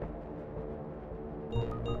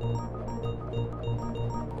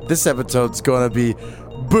This episode's gonna be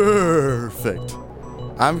perfect.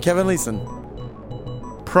 I'm Kevin Leeson.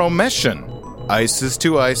 Promession. Ices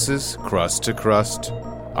to ices, crust to crust.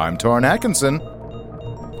 I'm Torrin Atkinson.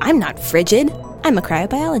 I'm not frigid. I'm a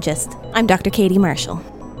cryobiologist. I'm Dr. Katie Marshall.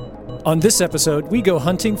 On this episode, we go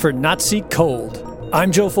hunting for Nazi cold.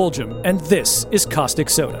 I'm Joe Foljam, and this is Caustic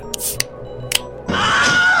Soda.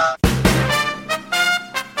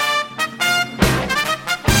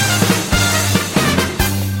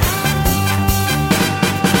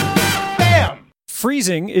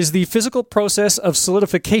 Freezing is the physical process of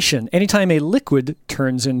solidification, anytime a liquid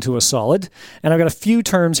turns into a solid. And I've got a few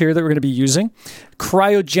terms here that we're going to be using.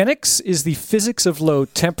 Cryogenics is the physics of low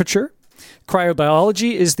temperature.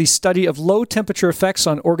 Cryobiology is the study of low temperature effects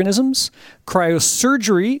on organisms.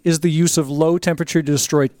 Cryosurgery is the use of low temperature to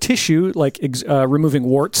destroy tissue, like removing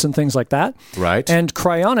warts and things like that. Right. And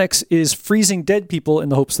cryonics is freezing dead people in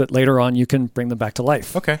the hopes that later on you can bring them back to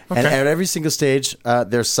life. Okay. And at every single stage,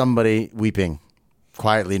 there's somebody weeping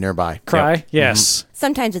quietly nearby. Cry? Yep. Yes.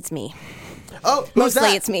 Sometimes it's me. Oh, who's Mostly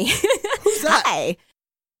that? it's me. Who's that? Hi.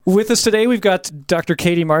 With us today, we've got Dr.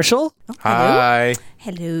 Katie Marshall. Hi.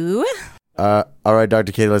 Hello. All right,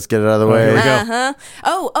 Dr. Katie, let's get it out of the way. Here we go. Uh-huh.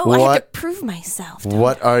 Oh, I have What? to prove myself.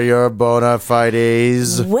 What are your bona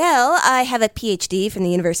fides? Well, I have a PhD from the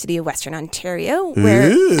University of Western Ontario, where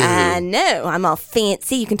Ooh. I know I'm all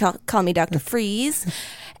fancy. You can call me Dr. Freeze.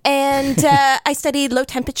 And I studied low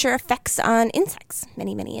temperature effects on insects,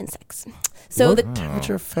 many insects. So Low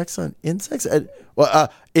temperature effects on insects?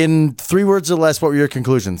 In 3 words or less, what were your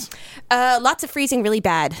conclusions? lots of freezing really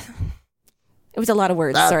bad. It was a lot of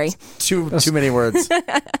words, sorry. Too many words.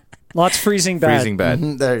 Lots freezing bad. Freezing bad.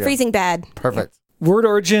 There you go. Freezing bad. Perfect. Word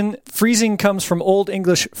origin, freezing comes from Old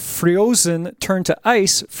English friozen, turned to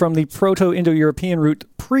ice from the Proto-Indo-European root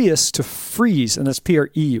prius to freeze, and that's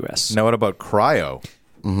P-R-E-U-S. Now what about cryo?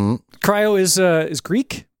 Cryo is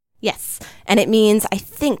Greek. Yes. And it means, I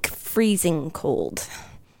think, freezing cold.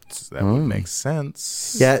 That would make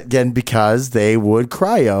sense. Yeah, again, because they would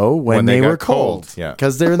cryo when they got were cold. Yeah.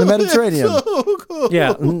 Because they're in the Mediterranean.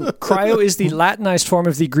 Yeah. Cryo is the Latinized form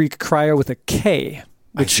of the Greek cryo with a K,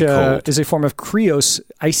 which Icy cold. is a form of krios,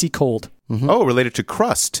 icy cold. Oh, related to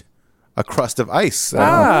crust. A crust of ice. A little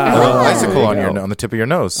Ah. icicle There on you your go. on the tip of your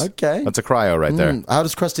nose. Okay. That's a cryo right there. How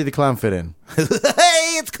does Krusty the Clown fit in?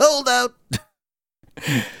 Hey, it's cold out.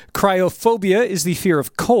 Cryophobia is the fear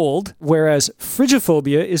of cold, whereas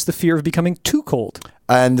frigophobia is the fear of becoming too cold.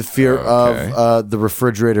 And the fear Okay. of the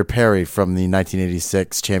refrigerator Perry from the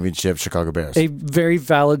 1986 championship Chicago Bears. A very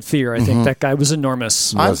valid fear. I think that guy was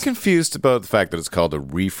enormous. I'm confused about the fact that it's called a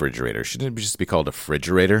refrigerator. Shouldn't it just be called a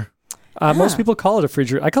refrigerator? Most people call it a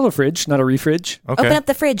fridge. I call it a fridge, not a refridge. Okay. Open up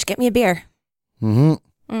the fridge. Get me a beer.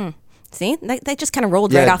 Mm-hmm. See? That just kind of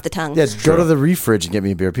rolled right off the tongue. Yeah, go to the refridge and get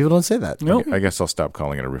me a beer. People don't say that. No. I guess I'll stop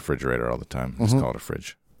calling it a refrigerator all the time. Just call it a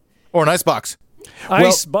fridge. Or an icebox.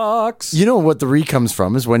 Icebox. You know what the re comes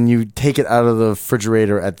from is when you take it out of the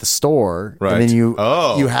refrigerator at the store, Right. and then you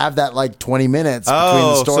Oh. have that like 20 minutes between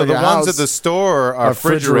the store so and the your ones house. at the store are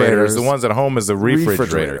refrigerators. refrigerators. The ones at home is a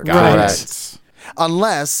refrigerator. Got Correct. it.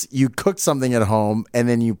 Unless you cooked something at home and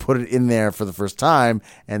then you put it in there for the first time,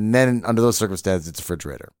 and then under those circumstances, it's a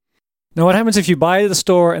refrigerator. Now, what happens if you buy it at the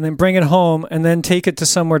store and then bring it home and then take it to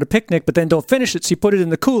somewhere to picnic, but then don't finish it, so you put it in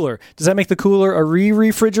the cooler? Does that make the cooler a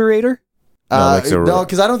refrigerator? No, No,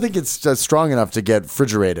 because I don't think it's strong enough to get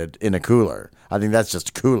refrigerated in a cooler. I think that's just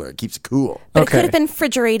a cooler. It keeps it cool. But Okay. it could have been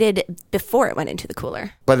refrigerated before it went into the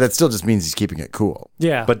cooler. But that still just means he's keeping it cool.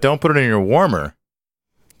 Yeah. But don't put it in your warmer.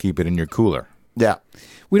 Keep it in your cooler. Yeah,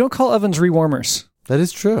 we don't call ovens rewarmers. that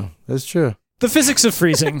is true. That's true. The physics of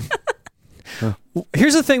freezing.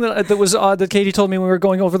 Here's the thing that was odd that Katie told me when we were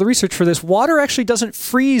going over the research for this. Water actually doesn't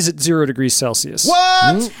freeze at 0 degrees Celsius.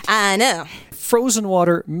 What? I know. Frozen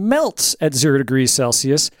water melts at 0 degrees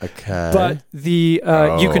Celsius. Okay. But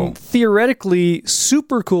you can theoretically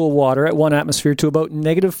supercool water at 1 atmosphere to about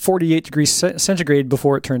negative 48 degrees centigrade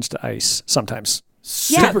before it turns to ice sometimes.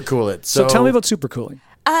 super cool it. So tell me about supercooling.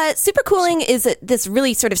 Supercooling is this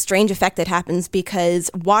really sort of strange effect that happens because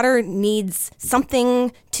water needs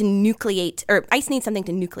something to nucleate, or ice needs something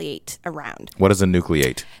to nucleate around. What is a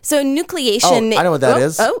nucleate? So nucleation... Oh, I know what that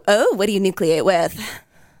is. What do you nucleate with?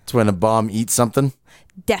 It's when a bomb eats something.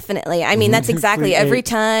 Definitely. I mean, that's exactly every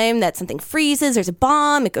time that something freezes, there's a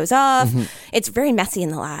bomb, it goes off. It's very messy in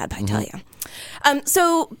the lab, I tell you.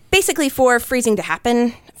 So basically for freezing to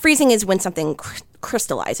happen, freezing is when something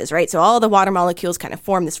crystallizes, right? So all the water molecules kind of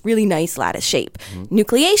form this really nice lattice shape.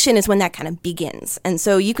 Nucleation is when that kind of begins. And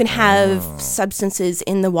so you can have substances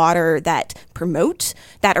in the water that promote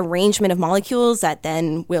that arrangement of molecules that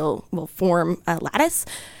then will form a lattice.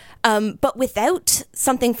 But without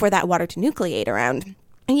something for that water to nucleate around,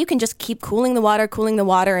 you can just keep cooling the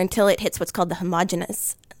water until it hits what's called the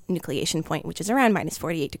homogeneous nucleation point, which is around minus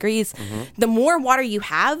 48 degrees. The more water you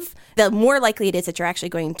have, the more likely it is that you're actually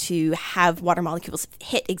going to have water molecules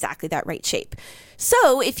hit exactly that right shape.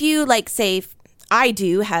 So if you, like, say, I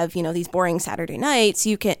do have, these boring Saturday nights,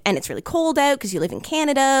 you can, and it's really cold out because you live in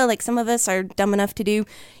Canada, like some of us are dumb enough to do,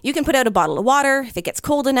 you can put out a bottle of water. If it gets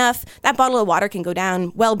cold enough, that bottle of water can go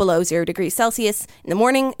down well below 0 degrees Celsius. In the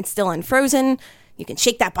morning, it's still unfrozen. You can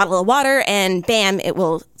shake that bottle of water and bam, it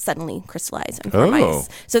will suddenly crystallize and form ice.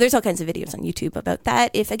 So there's all kinds of videos on YouTube about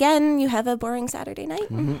that if, again, you have a boring Saturday night.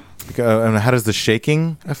 And how does the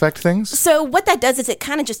shaking affect things? So what that does is it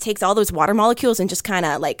kind of just takes all those water molecules and just kind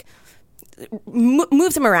of like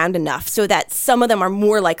moves them around enough so that some of them are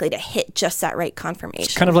more likely to hit just that right conformation.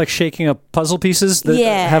 It's kind of like shaking up puzzle pieces that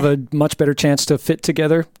Yeah. have a much better chance to fit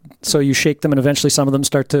together. So you shake them and eventually some of them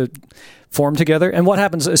start to form together. And what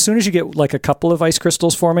happens as soon as you get like a couple of ice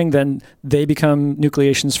crystals forming, then they become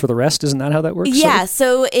nucleations for the rest? Isn't that how that works? Yeah,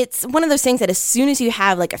 so it's one of those things that as soon as you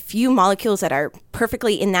have like a few molecules that are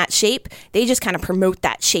perfectly in that shape, they just kind of promote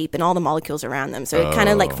that shape and all the molecules around them. So it kind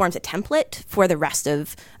of like forms a template for the rest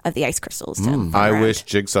of the ice crystals to form I around. wish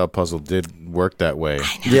Jigsaw Puzzle did work that way.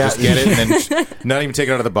 Yeah. Just get it and then not even take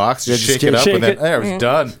it out of the box, just just shake it up shake and then it. there, it was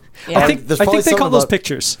done. I think There's they probably call something those about-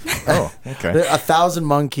 pictures. Oh, okay. 1,000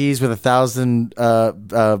 monkeys with 1,000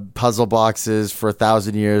 puzzle boxes for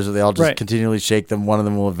 1,000 years, where they all just Right. continually shake them. One of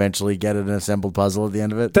them will eventually get an assembled puzzle at the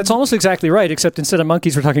end of it. That's almost exactly right, except instead of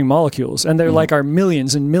monkeys, we're talking molecules. And they're like our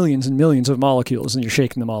millions and millions and millions of molecules, and you're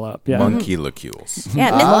shaking them all up. Yeah. Monkeylicules.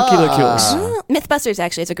 Yeah, Monkeylicules. Mythbusters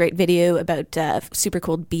actually has a great video about super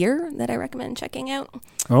cold beer that I recommend checking out.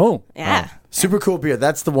 Oh. Yeah. Super cool beer.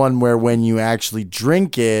 That's the one where when you actually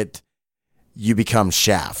drink it, you become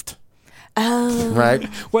Shaft. Oh. Right?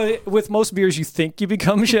 Well, with most beers, you think you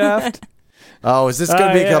become Shaft. Oh, is this going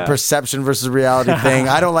to be yeah. a perception versus reality thing?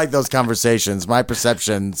 I don't like those conversations. My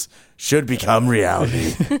perceptions should become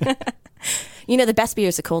reality. The best beer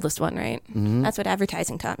is the coldest one, right? That's what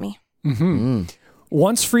advertising taught me.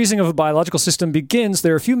 Once freezing of a biological system begins,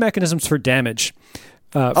 there are a few mechanisms for damage.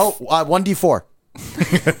 1d4.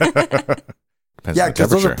 Depends Yeah, on the because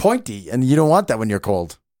those are temperature. pointy, and you don't want that when you're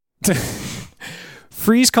cold.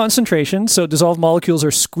 Freeze concentration, so dissolved molecules are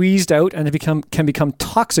squeezed out and they can become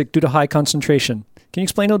toxic due to high concentration. Can you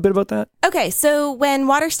explain a little bit about that? Okay, so when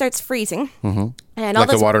water starts freezing, and all Like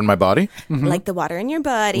the those water in my body? like the water in your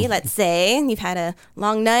body, let's say you've had a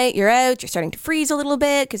long night, you're out, you're starting to freeze a little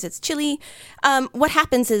bit because it's chilly. What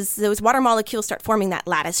happens is those water molecules start forming that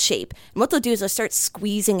lattice shape. And what they'll do is they'll start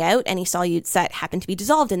squeezing out any solutes that happen to be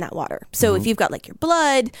dissolved in that water. So if you've got like your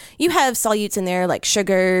blood, you have solutes in there like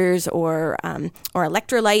sugars or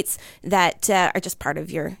electrolytes that are just part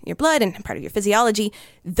of your blood and part of your physiology.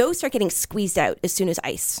 Those start getting squeezed out as soon as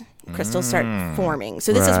ice crystals start forming.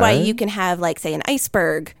 So this is why you can have like, say, an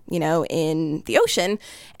iceberg, in the ocean,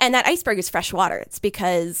 and that iceberg is fresh water. It's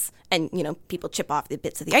because, people chip off the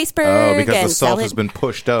bits of the iceberg. Oh, because and the salt sell has it. been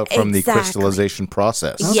pushed out from the Exactly. crystallization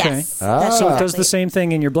process. Yes. Okay. that's So it does exactly the same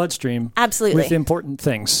thing in your bloodstream. Absolutely. With important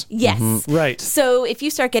things. Yes. Right. So if you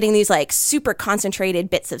start getting these like super concentrated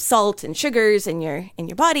bits of salt and sugars in your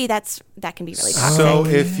body, that can be really toxic. So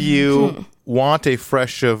if you want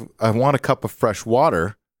a cup of fresh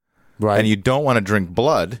water, Right. and you don't want to drink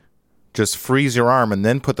blood, just freeze your arm and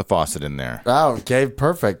then put the faucet in there, Oh, okay,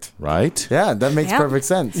 perfect. right? Yeah, that makes Yeah. perfect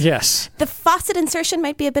sense. Yes. The faucet insertion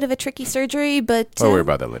might be a bit of a tricky surgery, but I'll worry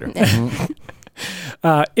about that later.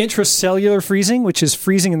 Intracellular freezing, which is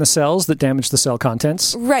freezing in the cells that damage the cell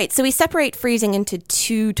contents. right. So we separate freezing into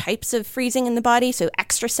two types of freezing in the body. So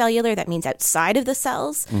extracellular, that means outside of the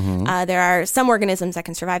cells. There are some organisms that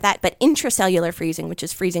can survive that, but intracellular freezing, which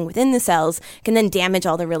is freezing within the cells, can then damage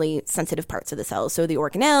all the really sensitive parts of the cells. So the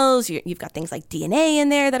organelles, you've got things like DNA in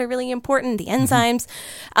there that are really important, the enzymes.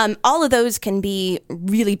 All of those can be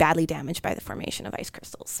really badly damaged by the formation of ice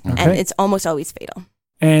crystals. And it's almost always fatal.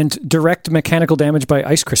 And direct mechanical damage by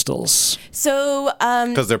ice crystals. So,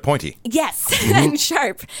 Because they're pointy. yes, and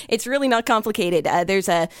sharp. It's really not complicated. There's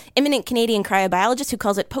a eminent Canadian cryobiologist who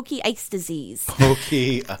calls it pokey ice disease.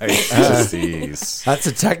 Pokey ice disease. That's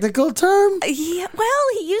a technical term? Yeah, well,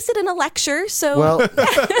 he used it in a lecture, so Well,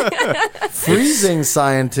 freezing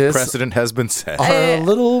scientists Precedent has been set. are a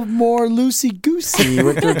little more loosey-goosey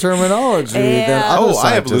with their terminology than other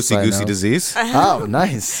I have scientists I loosey-goosey know. disease. Oh,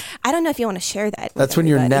 nice. I don't know if you want to share that. That's with when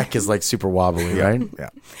your everybody. neck is like super wobbly, right? Yeah.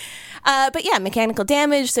 But yeah, mechanical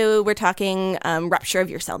damage. So we're talking rupture of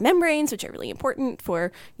your cell membranes, which are really important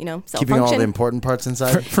for cell Keeping all function. the important parts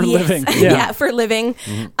inside. For Yes. living. Yeah, for living.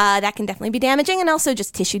 That can definitely be damaging, and also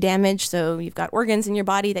just tissue damage. So you've got organs in your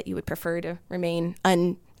body that you would prefer to remain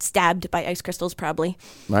unstabbed by ice crystals, probably.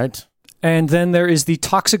 Right? And then there is the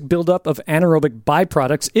toxic buildup of anaerobic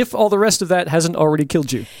byproducts if all the rest of that hasn't already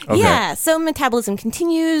killed you. Okay. Yeah, so metabolism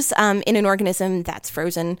continues in an organism that's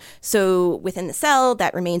frozen. So within the cell,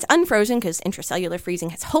 that remains unfrozen because intracellular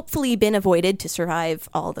freezing has hopefully been avoided to survive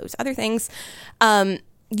all those other things.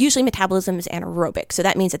 Usually metabolism is anaerobic, so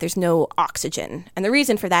that means that there's no oxygen. And the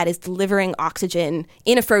reason for that is delivering oxygen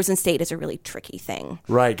in a frozen state is a really tricky thing.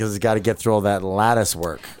 Right, because it's got to get through all that lattice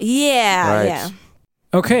work. Yeah, Right. yeah.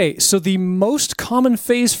 Okay, so the most common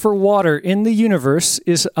phase for water in the universe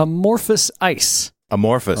is amorphous ice.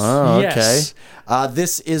 Amorphous. Oh, Yes. okay.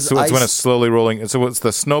 This is So it's ice. when it's slowly rolling. So it's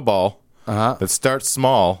the snowball that starts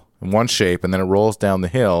small in one shape, and then it rolls down the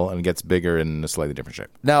hill and gets bigger in a slightly different shape.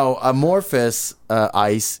 Now, amorphous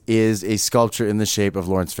ice is a sculpture in the shape of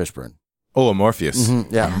Lawrence Fishburne. Oh, Morpheus.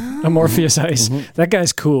 Yeah, Amorphous ice. That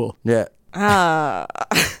guy's cool. yeah. Ah.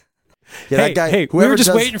 Yeah, Hey, that guy. we whoever were just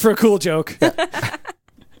does- waiting for a cool joke.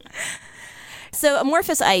 So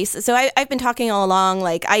amorphous ice. So I've been talking all along,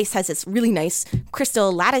 like ice has this really nice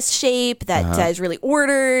crystal lattice shape that is really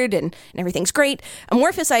ordered and everything's great.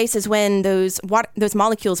 Amorphous ice is when those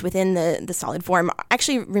molecules within the solid form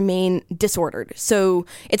actually remain disordered. So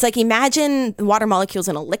it's like imagine water molecules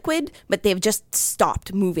in a liquid, but they've just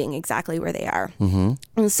stopped moving exactly where they are.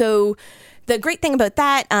 And so the great thing about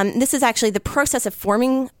that, this is actually the process of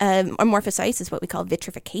forming amorphous ice is what we call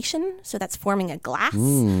vitrification. So that's forming a glass.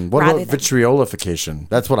 What rather about than vitriolification?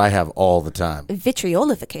 That's what I have all the time.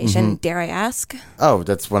 vitriolification, dare I ask? Oh,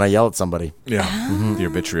 that's when I yell at somebody. Yeah. Your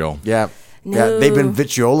vitriol. Yeah. Yeah, No. they've been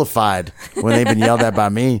vitriolified when they've been yelled at by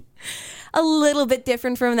me. A little bit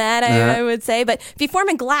different from that, I would say. But if you form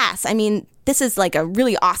a glass, I mean, this is like a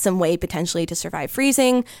really awesome way potentially to survive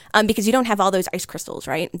freezing because you don't have all those ice crystals,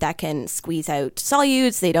 right? That can squeeze out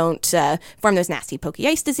solutes. They don't form those nasty pokey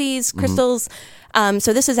ice disease crystals.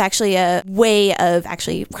 So this is actually a way of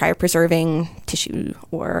actually cryopreserving tissue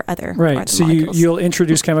or other Right. So molecules. you'll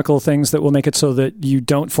introduce chemical things that will make it so that you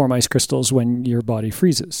don't form ice crystals when your body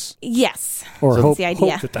freezes. Yes. Or That's hope, the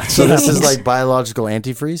idea. hope that that's So what this is happens. like biological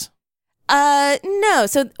antifreeze? No.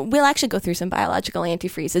 So we'll actually go through some biological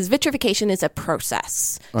antifreezes. Vitrification is a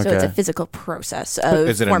process. So it's a Okay. physical process of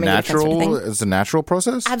Is it a forming a different sort of natural? thing. Is it a natural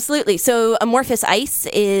process? Absolutely. So amorphous ice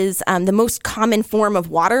is the most common form of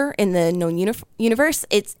water in the known universe.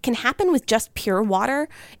 It can happen with just pure water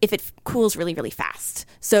if it cools really, really fast.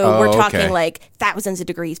 So we're talking okay. like thousands of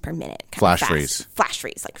degrees per minute. kind of Flash fast. freeze. Flash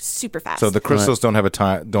freeze, like super fast. So the crystals don't have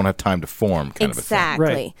time to form. Kind exactly.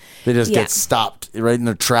 Right. They just Yeah. get stopped right in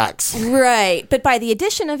their tracks. Right. But by the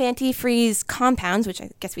addition of antifreeze compounds, which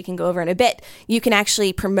I guess we can go over in a bit, you can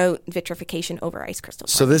actually promote vitrification over ice crystal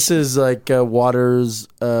So this is like water's,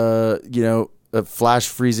 a flash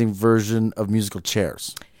freezing version of musical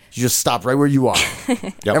chairs. You just stop right where you are.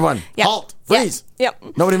 Everyone, Yep. halt, freeze. Yep.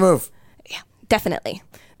 Nobody move. Yeah, definitely.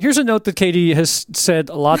 Here's a note that Katie has said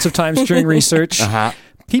lots of times during research.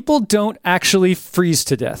 People don't actually freeze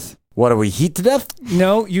to death. What, do we heat to death?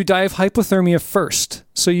 No, you die of hypothermia first.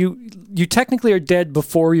 So you technically are dead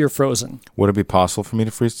before you're frozen. Would it be possible for me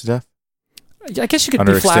to freeze to death I guess you could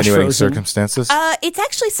under be flash extenuating frozen. circumstances? It's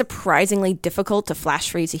actually surprisingly difficult to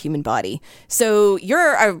flash freeze a human body. So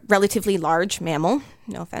you're a relatively large mammal.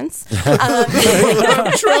 No offense.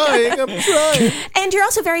 I'm trying. And you're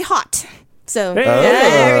also very hot. So Hey.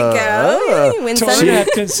 there we go. You win Torn some.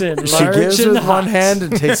 Atkinson, She large gives and with one hot. hand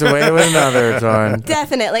and takes away with another, Torn.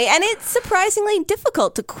 Definitely. And it's surprisingly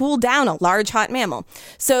difficult to cool down a large hot mammal.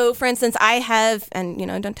 So, for instance, I have, and,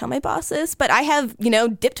 don't tell my boss this, but I have,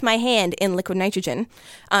 dipped my hand in liquid nitrogen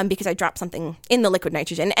because I dropped something in the liquid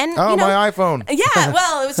nitrogen. And, My iPhone. Yeah,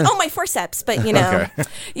 well, it was, my forceps, but, Okay.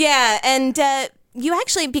 Yeah. And you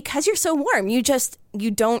actually, because you're so warm, you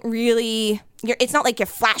don't really it's not like you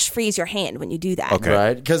flash freeze your hand when you do that. Okay.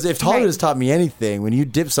 Right? Because if Hollywood Right. has taught me anything, when you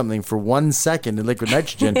dip something for 1 second in liquid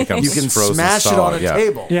nitrogen, you becomes can frozen smash it solid, on a yeah.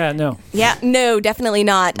 table. Yeah, no. Yeah, no, definitely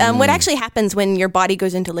not. What actually happens when your body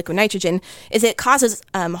goes into liquid nitrogen is it causes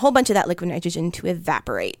a whole bunch of that liquid nitrogen to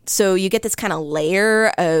evaporate. So you get this kind of layer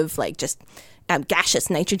of like just gaseous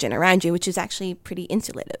nitrogen around you, which is actually pretty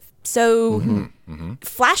insulative. So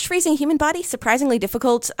flash freezing human body, surprisingly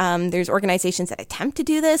difficult. There's organizations that attempt to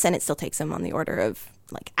do this, and it still takes them on the order of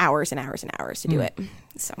like hours and hours and hours to do it.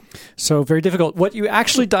 So very difficult. What you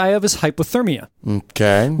actually die of is hypothermia,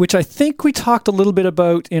 Okay. which I think we talked a little bit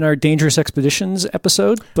about in our Dangerous Expeditions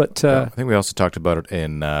episode. But I think we also talked about it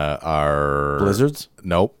in our Blizzards?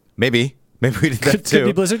 Nope. Maybe we did that too. could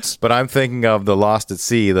be blizzards. But I'm thinking of the Lost at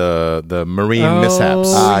Sea, the marine Oh, mishaps.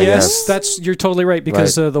 yes, you're totally right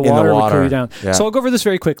because Right. the In the water would cool water. you down. Yeah. So I'll go over this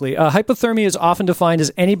very quickly. Hypothermia is often defined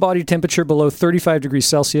as any body temperature below 35 degrees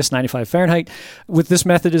Celsius, 95 Fahrenheit. With this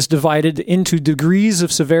method is divided into degrees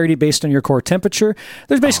of severity based on your core temperature.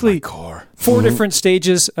 There's basically four different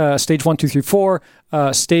stages, stage 1, 2, 3, 4.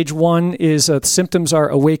 Stage 1 is the symptoms are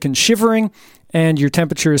awake and shivering, and your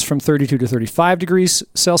temperature is from 32 to 35 degrees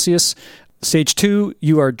Celsius. Stage 2,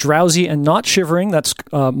 you are drowsy and not shivering. That's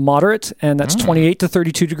moderate, and that's 28 to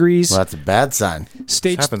 32 degrees. Well, that's a bad sign.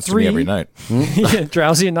 Stage This happens 3, to me every night. yeah,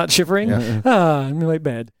 drowsy and not shivering. I'm like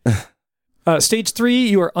bad. Stage 3,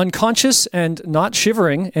 you are unconscious and not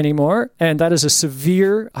shivering anymore, and that is a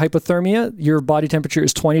severe hypothermia. Your body temperature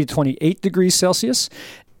is 20 to 28 degrees Celsius.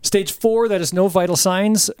 Stage 4, that is no vital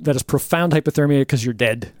signs. That is profound hypothermia because you're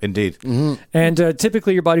dead. Indeed. And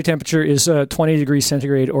typically your body temperature is 20 degrees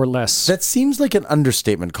centigrade or less. That seems like an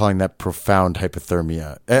understatement, calling that profound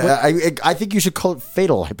hypothermia. I think you should call it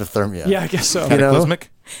fatal hypothermia. Yeah, I guess so. You know? Cataclysmic?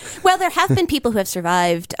 Well, there have been people who have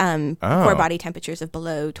survived core body temperatures of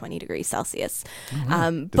below 20 degrees Celsius.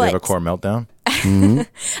 Did they have a core meltdown? wouldn't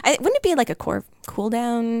it be like a core cool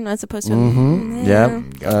down as opposed to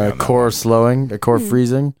Yeah. Core slowing, core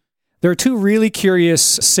freezing. There are two really curious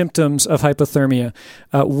symptoms of hypothermia.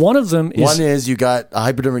 One of them is... One is you got a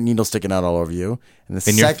hypodermic needle sticking out all over you. And the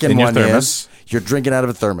In your second one thermos? is you're drinking out of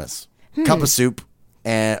a thermos. Cup of soup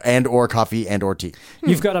and or coffee and or tea.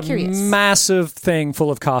 You've got a curious. massive thing full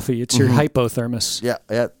of coffee. It's your hypothermos.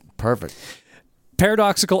 Yeah, perfect.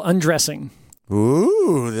 Paradoxical undressing.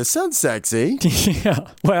 Ooh, this sounds sexy. Yeah,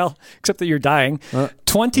 well, except that you're dying.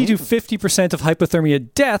 20 to 50% of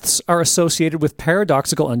hypothermia deaths are associated with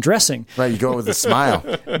paradoxical undressing. Right, you go with a smile.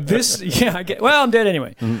 I'm dead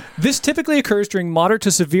anyway. This typically occurs during moderate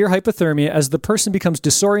to severe hypothermia as the person becomes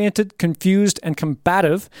disoriented, confused, and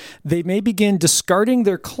combative. They may begin discarding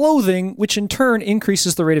their clothing, which in turn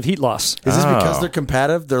increases the rate of heat loss. Is this because they're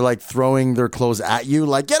combative? They're like throwing their clothes at you,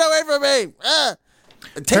 like, get away from me!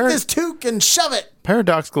 Take this toque and shove it!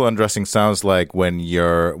 Paradoxical undressing sounds like when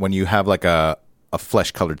you have like a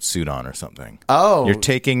flesh-colored suit on or something. Oh. You're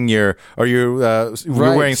taking you're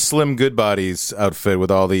wearing Slim Goodbody's outfit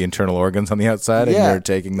with all the internal organs on the outside, and Yeah. you're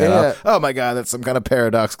taking that Yeah. off. Oh my God, that's some kind of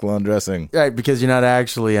paradoxical undressing. Right, because you're not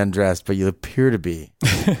actually undressed, but you appear to be.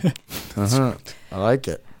 I like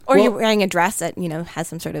it. Or you're wearing a dress that, has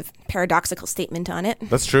some sort of paradoxical statement on it.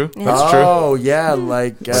 That's true. That's true. Oh, yeah,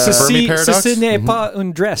 like... Fermi paradox? Ceci n'est pas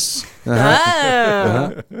une dress.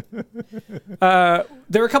 Oh.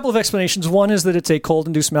 There are a couple of explanations. One is that it's a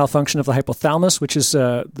cold-induced malfunction of the hypothalamus, which is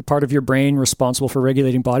the part of your brain responsible for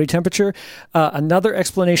regulating body temperature. Another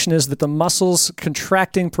explanation is that the muscles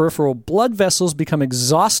contracting peripheral blood vessels become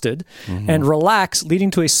exhausted and relax,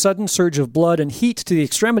 leading to a sudden surge of blood and heat to the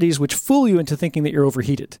extremities, which fool you into thinking that you're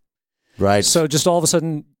overheated. Right. So just all of a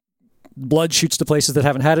sudden, blood shoots to places that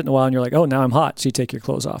haven't had it in a while, and you're like, oh, now I'm hot. So you take your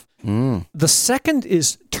clothes off. The second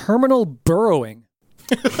is terminal burrowing.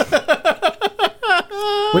 What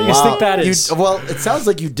do you guys think that is? Well, it sounds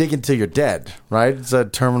like you dig until you're dead, right? It's a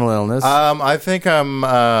terminal illness. I think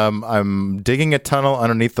I'm digging a tunnel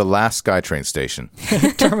underneath the last SkyTrain station.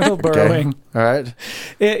 Terminal burrowing. All right.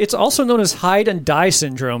 It's also known as hide and die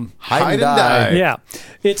syndrome. Hide and die. Yeah.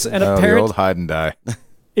 It's an The apparent old hide and die.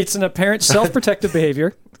 it's an apparent self-protective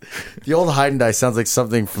behavior. The old hide and die sounds like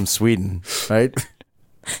something from Sweden, right?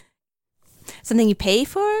 Something you pay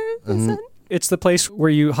for? It's the place where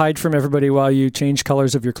you hide from everybody while you change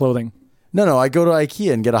colors of your clothing. No, I go to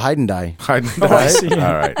IKEA and get a hide and die. Hide and I die. see.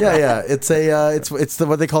 All right. Yeah. It's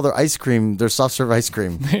what they call their ice cream, their soft serve ice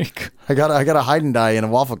cream. I got a hide and die in a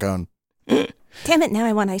waffle cone. Damn it, now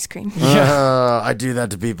I want ice cream. I do that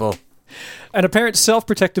to people. An apparent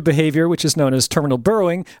self-protective behavior, which is known as terminal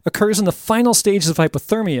burrowing, occurs in the final stages of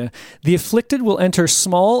hypothermia. The afflicted will enter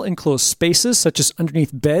small enclosed spaces, such as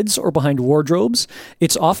underneath beds or behind wardrobes.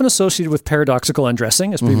 It's often associated with paradoxical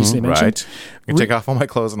undressing, as previously mentioned. Right. You can take off all my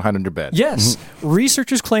clothes and hide under bed. Yes.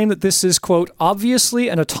 Researchers claim that this is, quote, obviously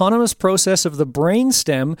an autonomous process of the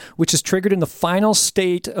brainstem, which is triggered in the final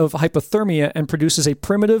state of hypothermia and produces a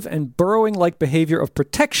primitive and burrowing-like behavior of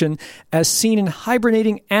protection as seen in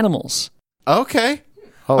hibernating animals. Okay.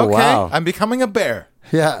 Oh, okay. wow. I'm becoming a bear.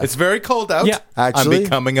 Yeah. It's very cold out. Yeah. Actually- I'm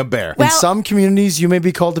becoming a bear. In Well- some communities, you may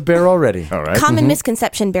be called a bear already. All right. Common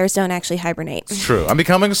misconception, bears don't actually hibernate. True. I'm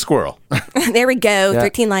becoming a squirrel. There we go. Yeah.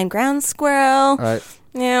 13-line ground squirrel. All right.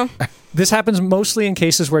 Yeah. This happens mostly in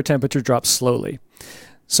cases where temperature drops slowly.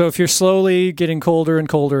 So if you're slowly getting colder and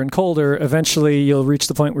colder and colder, eventually you'll reach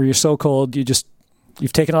the point where you're so cold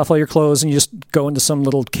you've taken off all your clothes and you just go into some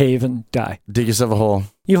little cave and die. Dig yourself a hole.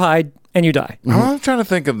 You hide and you die. I'm trying to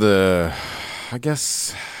think of I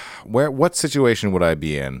guess, what situation would I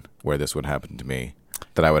be in where this would happen to me?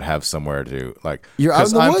 That I would have somewhere to, like, You're out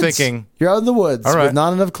in the I'm woods. thinking, You're out in the woods All right. with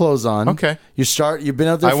not enough clothes on. Okay. You've been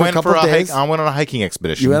out there I for a went couple for of a hike. days. I went on a hiking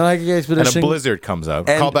expedition. You went on a hiking expedition. And a blizzard comes up.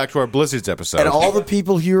 And- Call back to our blizzards episode. And all the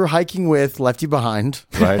people you were hiking with left you behind.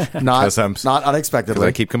 right? Not 'Cause I'm- not unexpectedly. Because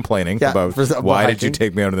I keep complaining Yeah, about about why did you hiking.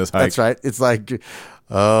 take me on this hike? That's right. It's like,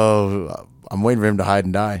 oh, I'm waiting for him to hide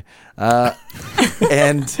and die.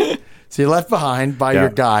 And so you're left behind by Yeah. your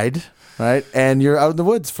guide, right? And you're out in the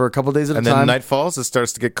woods for a couple of days at And a then time. night falls, it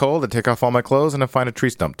starts to get cold. I take off all my clothes and I find a tree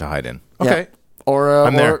stump to hide in. Yeah. Okay. Or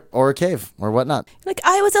I'm there. or a cave or whatnot. Like,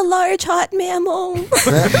 I was a large, hot mammal.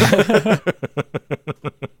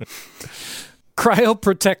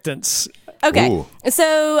 Cryoprotectants. Okay. Ooh.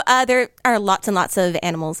 So there are lots and lots of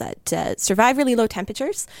animals that survive really low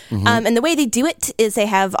temperatures. And the way they do it is they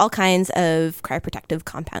have all kinds of cryoprotective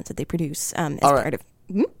compounds that they produce as All right. part of.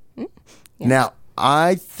 Now,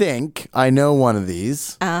 I think I know one of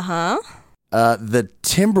these. Uh-huh. The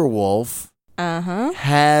timber wolf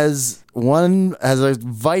has a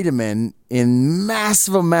vitamin in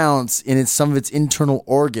massive amounts in some of its internal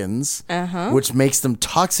organs, which makes them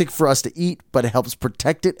toxic for us to eat, but it helps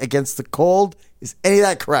protect it against the cold. Is any of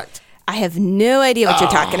that correct? I have no idea what you're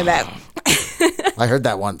talking about. I heard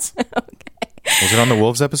that once. Was it on the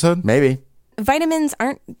wolves episode? Maybe. Vitamins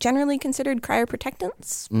aren't generally considered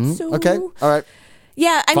cryoprotectants. So, Okay. All right.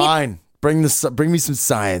 Yeah, I mean, Fine. Bring me some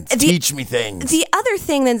science. Teach me things. the other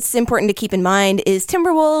thing that's important to keep in mind is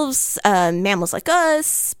timber wolves, mammals like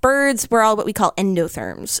us, birds, we're all what we call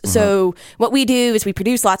endotherms. So what we do is we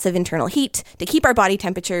produce lots of internal heat to keep our body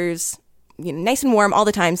temperatures nice and warm all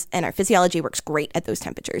the times, and our physiology works great at those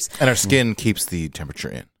temperatures. And our skin keeps the temperature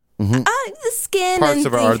in. The skin Parts and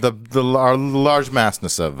of our large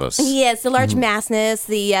massness of us. yes, the large massness,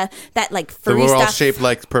 that like So furry we're all stuff. shaped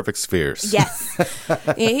like perfect spheres. Yes,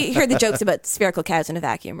 you heard the jokes about spherical cows in a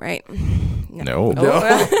vacuum, right? No.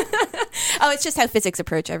 Oh, it's just how physics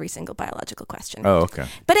approach every single biological question. Oh, okay.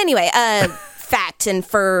 But anyway, fat and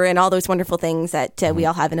fur and all those wonderful things that we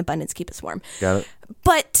all have in abundance keep us warm. Got it.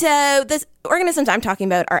 But the organisms I'm talking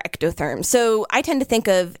about are ectotherms. So I tend to think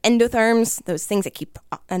of endotherms, those things that keep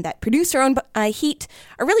and that produce their own heat,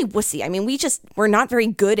 are really wussy. I mean, we're not very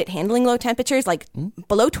good at handling low temperatures, like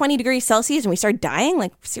below 20 degrees Celsius, and we start dying.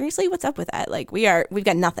 Like, seriously, what's up with that? Like, we've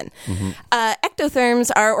got nothing.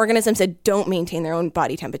 Ectotherms are organisms that don't maintain their own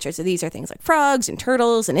body temperature. So these are things like frogs and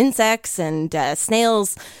turtles and insects and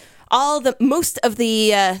snails, most of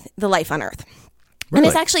the life on Earth. And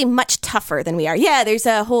it's actually much tougher than we are. Yeah, there's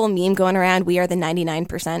a whole meme going around. We are the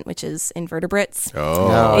 99%, which is invertebrates.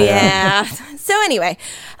 Oh. Yeah. So anyway,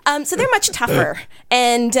 so they're much tougher,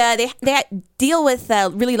 and they deal with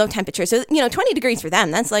really low temperatures. So 20 degrees for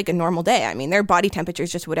them, that's like a normal day. I mean, their body temperature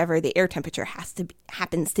is just whatever the air temperature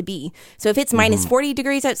happens to be. So if it's minus 40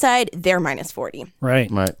 degrees outside, they're minus 40. Right.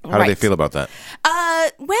 Right. How do they feel about that?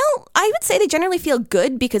 Well, I would say they generally feel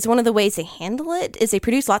good because one of the ways they handle it is they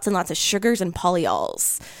produce lots and lots of sugars and polyols.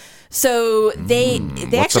 So they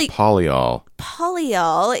What's actually a polyol?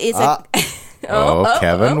 polyol is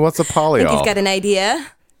Kevin, what's a I think he's polyol? got an idea.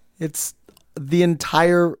 It's the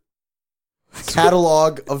entire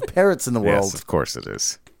catalog of parrots in the world. Yes, of course it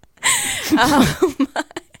is.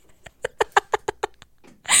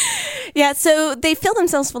 Yeah, so they fill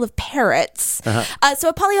themselves full of parrots. So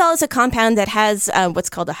a polyol is a compound that has what's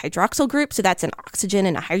called a hydroxyl group. So that's an oxygen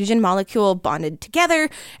and a hydrogen molecule bonded together.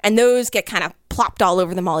 And those get kind of plopped all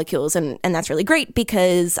over the molecules, and that's really great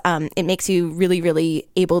because it makes you really, really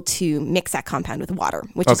able to mix that compound with water,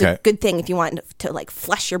 which is a good thing if you want to like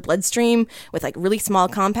flush your bloodstream with like really small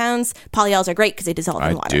compounds. Polyols are great because they dissolve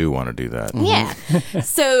in water. I do want to do that. Yeah.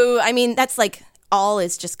 So, I mean, that's like all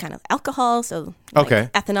is just kind of alcohol. So, like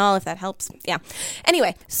ethanol, if that helps. Yeah.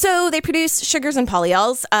 Anyway, so they produce sugars and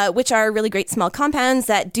polyols, which are really great small compounds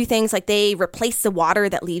that do things like they replace the water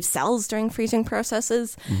that leaves cells during freezing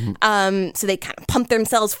processes. So they kind of pump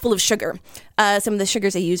themselves full of sugar. Some of the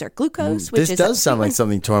sugars they use are glucose, which this does sound like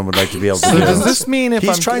something Torm would like to be able to So do. does this mean if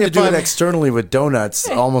He's I'm trying to do it externally with donuts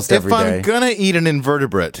almost every day? If I'm gonna eat an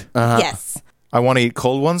invertebrate, Yes. I want to eat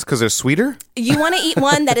cold ones because they're sweeter? You want to eat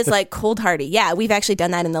one that is like cold hardy. Yeah, we've actually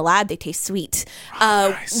done that in the lab. They taste sweet.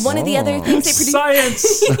 One of the other things they produce...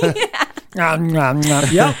 Science!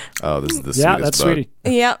 Yeah. Oh, this is the sweetest Yeah, that's bug. sweetie.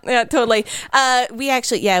 Yeah, totally.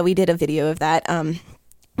 We did a video of that.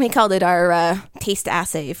 We called it our taste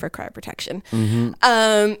assay for cryoprotection.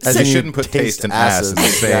 As You in shouldn't put taste and ass in the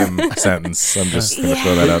same sentence. I'm just going to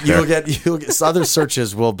throw that out there. You'll get other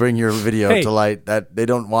searches will bring your video Hey. to light that they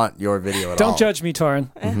don't want your video at all. Don't judge me,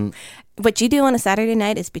 Torin. What you do on a Saturday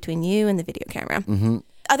night is between you and the video camera.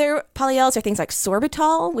 Other polyols are things like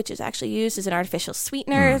sorbitol, which is actually used as an artificial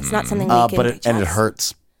sweetener. It's not something we can But it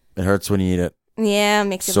hurts. It hurts when you eat it. Yeah,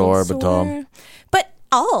 makes it a little Sorbitol. sore. But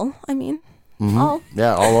all.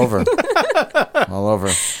 Yeah, all over. All over.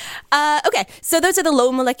 Okay, so those are the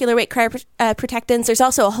low molecular weight cryoprotectants. There's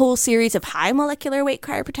also a whole series of high molecular weight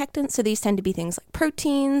cryoprotectants. So these tend to be things like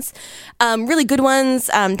proteins. Really good ones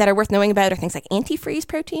that are worth knowing about are things like antifreeze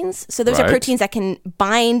proteins. So those are proteins that can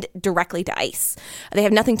bind directly to ice. They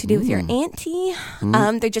have nothing to do with your anti.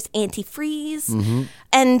 They're just antifreeze.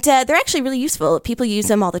 And they're actually really useful. People use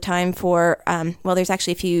them all the time for, there's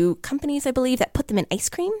actually a few companies, I believe, that put them in ice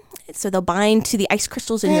cream. So they'll bind to the ice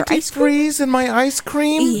crystals in your ice cream. Antifreeze in my ice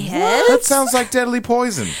cream? Yes. That sounds like deadly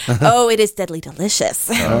poison. Oh, it is deadly delicious.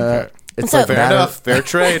 Okay. It's So- like Fair matter- enough. Fair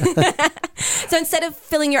trade. So instead of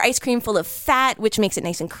filling your ice cream full of fat, which makes it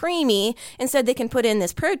nice and creamy, instead they can put in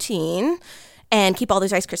this protein and keep all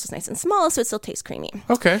those ice crystals nice and small so it still tastes creamy.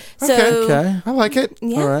 Okay. So, Okay. I like it.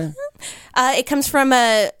 Yeah. All right. It comes from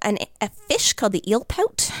a fish called the eel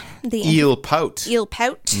pout. The Eel pout. eel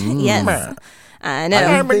pout. Yes. I know.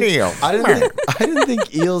 I'm an eel. I didn't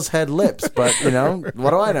think eels had lips, but what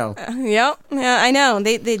do I know? Yep. Yeah, I know.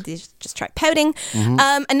 They just try pouting.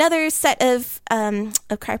 Another set of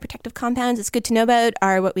cryoprotective compounds it's good to know about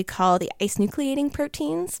are what we call the ice nucleating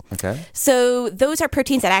proteins. Okay. So those are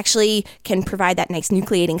proteins that actually can provide that nice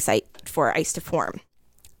nucleating site for ice to form.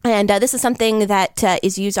 And this is something that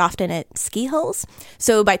is used often at ski hills.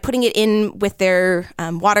 So by putting it in with their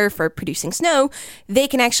water for producing snow, they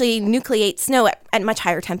can actually nucleate snow at much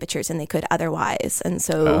higher temperatures than they could otherwise. And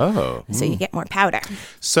so, you get more powder.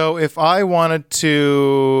 So if I wanted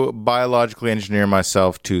to biologically engineer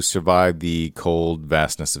myself to survive the cold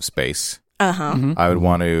vastness of space, I would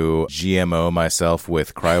want to GMO myself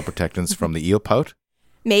with cryoprotectants from the eel pout.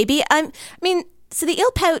 Maybe. So the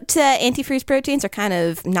eel pout antifreeze proteins are kind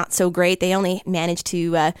of not so great. They only manage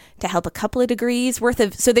to help a couple of degrees worth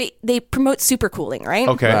of. So they promote supercooling, right?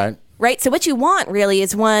 Okay. Right. So what you want really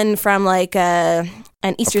is one from like an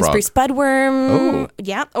eastern frog. spruce budworm,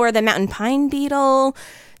 or the mountain pine beetle.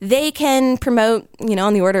 They can promote,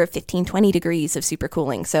 on the order of 15, 20 degrees of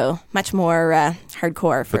supercooling. So much more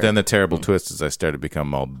hardcore. But then the terrible twist is I started to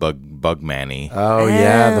become all bug man-y. Oh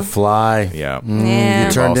yeah, the fly. Yeah. Yeah.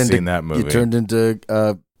 We've all seen that movie. You turned into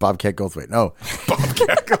Bobcat Goldthwait. No,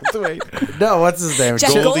 Bobcat Goldthwait. no. What's his name? Jeff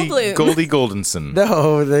Goldblum. Goldie Goldenson.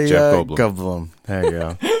 No, the Jeff Goldblum. Goldblum. There you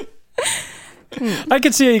go. I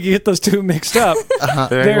can see how you can get those two mixed up.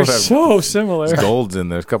 They're so similar. There's golds in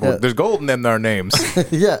there. There's a couple. Yeah. There's gold in them. Their names.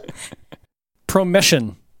 Yeah,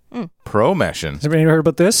 Promeshin. Promeshin. Has anybody heard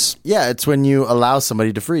about this? yeah. It's when you allow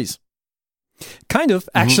somebody to freeze. Kind of,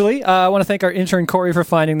 actually. I want to thank our intern, Corey, for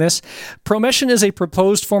finding this. Promeshin is a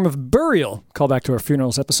proposed form of burial. Call back to our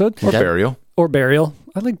funerals episode. Or burial. Or burial.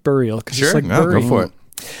 I like burial because Sure. it's like No, burying. go for it.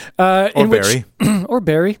 In Or which, Barry. or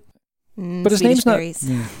Barry. But his name's not. berries.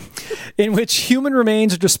 In which human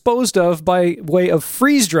remains are disposed of by way of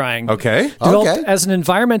freeze drying. Okay. Developed Okay. as an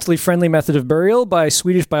environmentally friendly method of burial by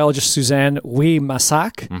Swedish biologist Suzanne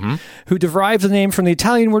Wiemassak, who derived the name from the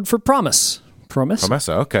Italian word for promise. Promise?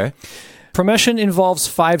 Promessa. Okay. Promeshin involves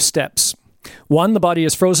 5 steps. 1, the body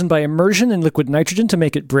is frozen by immersion in liquid nitrogen to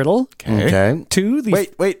make it brittle. Okay. 2, the...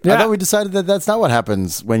 Wait. Yeah. I thought we decided that that's not what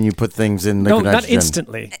happens when you put things in No, liquid not nitrogen.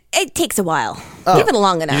 instantly. It takes a while. Give it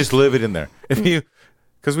long enough. You just live it in there. If you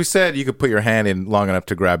Because we said you could put your hand in long enough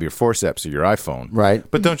to grab your forceps or your iPhone. Right.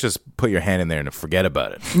 But don't just put your hand in there and forget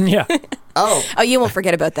about it. Yeah. Oh, you won't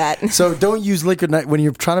forget about that. So don't use liquid nitrogen when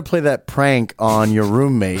you're trying to play that prank on your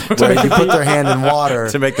roommate where you put their hand in water.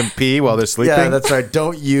 To make them pee while they're sleeping? Yeah, that's right.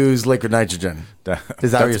 Don't use liquid nitrogen.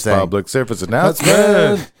 Is that what you're saying? Public service That's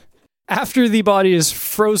announcement. good. After the body is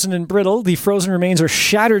frozen and brittle, the frozen remains are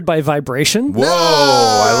shattered by vibration. Whoa,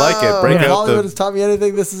 I like it. Break If out Hollywood has taught me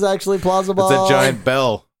anything, this is actually plausible. It's a giant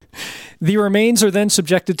bell. The remains are then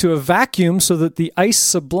subjected to a vacuum so that the ice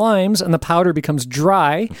sublimes and the powder becomes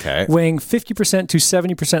dry, weighing 50% to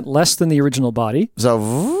 70% less than the original body. So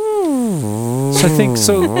I think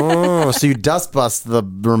so. So you dust bust the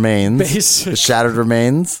remains, the shattered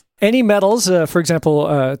remains. Any metals, for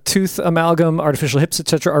example, tooth, amalgam, artificial hips,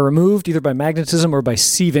 etc., are removed either by magnetism or by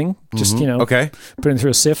sieving. Just, putting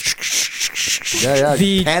through a sieve. Yeah.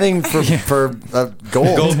 Panning for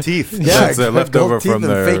gold. Gold teeth. Yeah, it's leftover from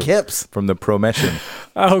their fake hips. From the promession.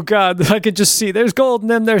 Oh, God. I could just see there's gold in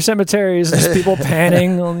them, there's cemeteries, there's people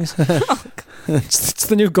panning. All these. It's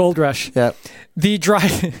the new gold rush. Yeah. The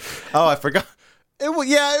dry... Oh, I forgot. It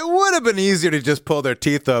would have been easier to just pull their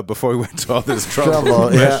teeth up before we went to all this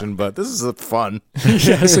trouble. But this is fun.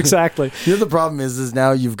 Yes, exactly. The problem is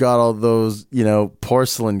now you've got all those,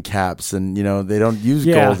 porcelain caps and, they don't use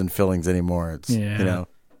gold in fillings anymore. It's,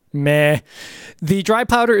 Meh. The dry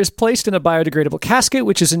powder is placed in a biodegradable casket,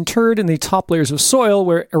 which is interred in the top layers of soil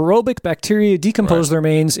where aerobic bacteria decompose the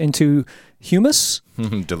remains into humus.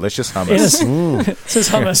 Delicious hummus. It says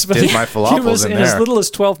hummus, but my falafels humus in in there. as little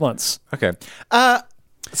as 12 months. Okay.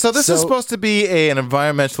 So this is supposed to be an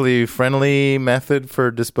environmentally friendly method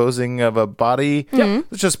for disposing of a body. Yep.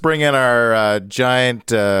 Let's just bring in our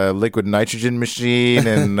giant liquid nitrogen machine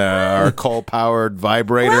and our coal-powered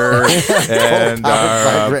vibrator and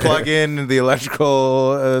plug in the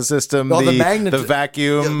electrical system, the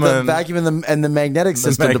vacuum. The vacuum and the magnetic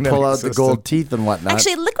system to pull out the gold teeth and whatnot.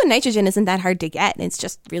 Actually, liquid nitrogen isn't that hard to get. It's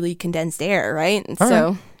just really condensed air, right? And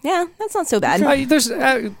so... Yeah, that's not so bad.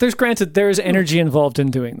 There's granted there is energy involved in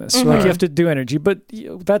doing this. Mm-hmm. Like you have to do energy, but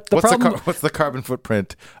problem. What's the carbon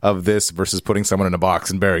footprint of this versus putting someone in a box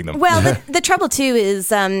and burying them? Well, the trouble too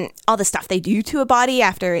is all the stuff they do to a body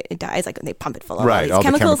after it dies, like they pump it full of all these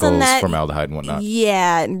chemicals and that, formaldehyde and whatnot.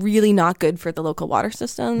 Yeah, really not good for the local water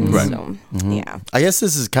system. Right. So, yeah. I guess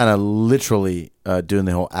this is kind of literally doing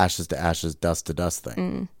the whole ashes to ashes, dust to dust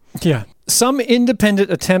thing. Yeah. Some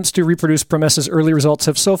independent attempts to reproduce Promessa's early results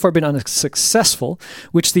have so far been unsuccessful,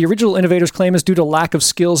 which the original innovators claim is due to lack of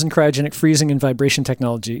skills in cryogenic freezing and vibration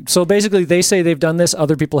technology. So basically, they say they've done this.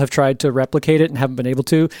 Other people have tried to replicate it and haven't been able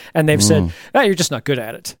to. And they've said, you're just not good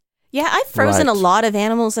at it. Yeah, I've frozen a lot of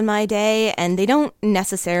animals in my day, and they don't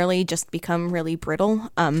necessarily just become really brittle.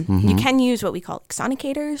 You can use what we call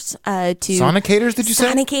sonicators to... Sonicators, did you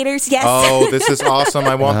say? Sonicators, yes. Oh, this is awesome.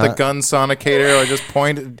 I want the gun sonicator. I just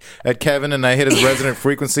point at Kevin, and I hit his resonant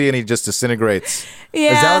frequency, and he just disintegrates.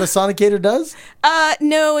 Yeah. Is that what a sonicator does?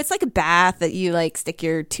 No, it's like a bath that you stick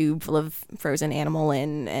your tube full of frozen animal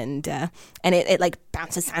in, and it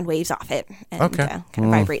bounces sound waves off it and kind of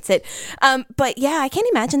vibrates it. But yeah, I can't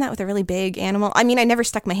imagine that with a really big animal. I mean, I never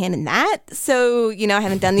stuck my hand in that, so I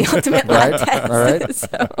haven't done the ultimate lab test. All right.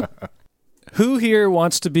 So. Who here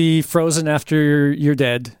wants to be frozen after you're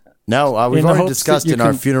dead? No, we've In the already hopes discussed that you in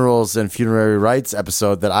our can- funerals and funerary rites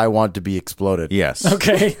episode that I want to be exploded. Yes.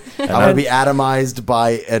 Okay. I want to be atomized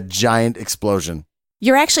by a giant explosion.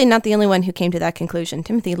 You're actually not the only one who came to that conclusion.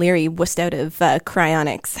 Timothy Leary wussed out of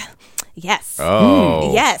cryonics. Yes.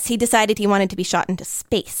 Oh. Yes, he decided he wanted to be shot into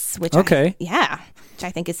space, which which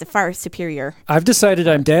I think is far superior. I've decided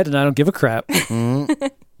I'm dead and I don't give a crap. Do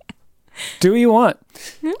what you want.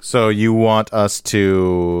 So you want us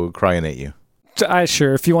to cryonate you?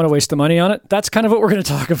 Sure, if you want to waste the money on it. That's kind of what we're going to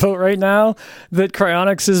talk about right now, that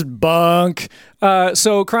cryonics is bunk.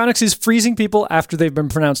 So cryonics is freezing people after they've been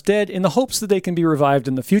pronounced dead in the hopes that they can be revived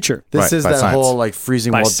in the future. This is by that science. whole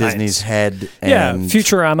freezing By Walt science. Disney's head. Yeah, And,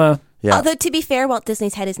 Futurama. Yeah. Although, to be fair, Walt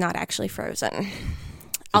Disney's head is not actually frozen.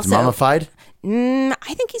 It's mummified.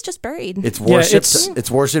 I think he's just buried. It's worshipped. it's- It's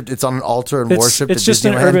worshipped. It's on an altar and worshipped. It's at just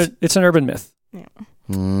Disneyland. an urban myth. Yeah.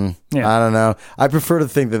 Yeah. I don't know. I prefer to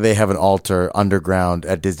think that they have an altar underground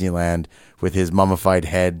at Disneyland with his mummified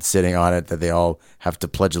head sitting on it that they all have to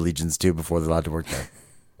pledge allegiance to before they're allowed to work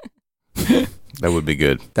there. That would be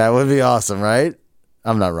good. That would be awesome, right?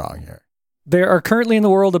 I'm not wrong here. There are currently in the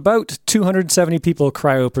world about 270 people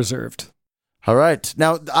cryopreserved. All right.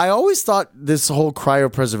 Now, I always thought this whole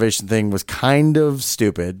cryopreservation thing was kind of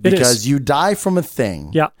stupid It is. because you die from a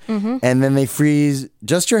thing Yeah. and then they freeze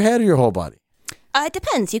just your head or your whole body. It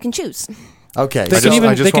depends. You can choose. Okay. They can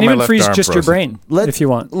even freeze just your brain if you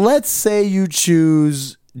want. Let's say you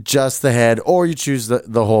choose just the head or you choose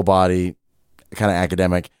the whole body, kind of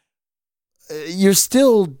academic. You're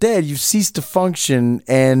still dead. You've ceased to function,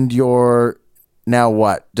 and you're now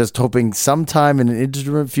what? Just hoping sometime in an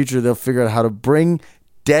indeterminate future they'll figure out how to bring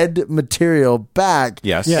dead material back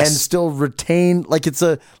Yes. and still retain it's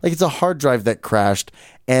a hard drive that crashed,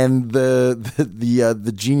 and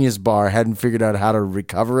the Genius Bar hadn't figured out how to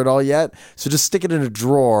recover it all yet. So just stick it in a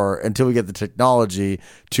drawer until we get the technology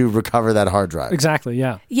to recover that hard drive. Exactly,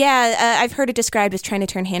 yeah. Yeah, I've heard it described as trying to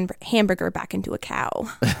turn hamburger back into a cow.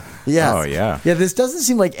 Yes. Oh, yeah. Yeah, this doesn't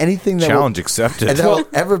seem like anything that Challenge accepted. that will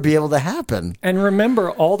ever be able to happen. And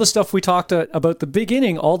remember all the stuff we talked about the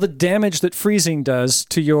beginning, all the damage that freezing does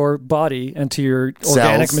to your body and to your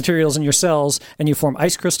organic materials in your cells, and you form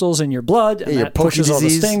ice crystals in your blood, and that pushes all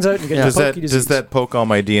those things out. And you get Does that poke all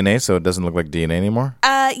my DNA so it doesn't look like DNA anymore?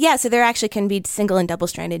 Yeah, so there actually can be single and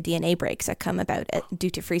double-stranded DNA breaks that come about due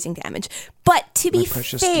to freezing damage. But to be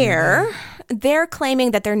fair, they're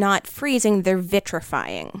claiming that they're not freezing, they're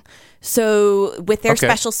vitrifying. So with their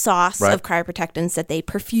special sauce of cryoprotectants that they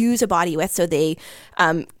perfuse a body with, so they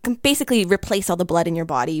can basically replace all the blood in your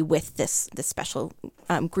body with this special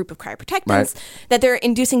group of cryoprotectants, that they're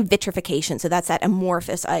inducing vitrification. So that's that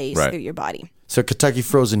amorphous ice through your body. So Kentucky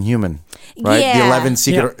Frozen Human, right? Yeah. The 11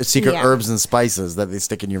 secret herbs and spices that they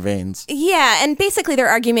stick in your veins. Yeah, and basically their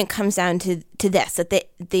argument comes down to this, that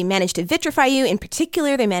they managed to vitrify you. In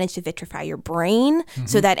particular, they managed to vitrify your brain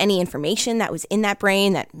so that any information that was in that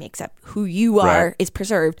brain that makes up who you are is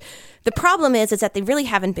preserved. The problem is that they really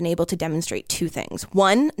haven't been able to demonstrate two things.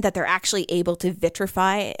 One, that they're actually able to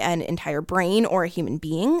vitrify an entire brain or a human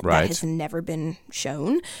being. That has never been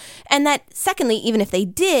shown. And that, secondly, even if they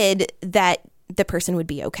did, that the person would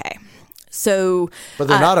be okay. So, but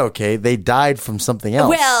they're not okay. They died from something else.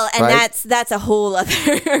 Well, and that's a whole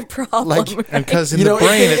other problem. And because in the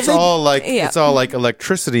brain, it's all like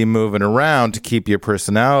electricity moving around to keep your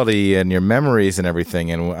personality and your memories and everything.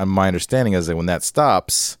 And my understanding is that when that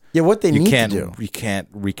stops, what they need to do, you can't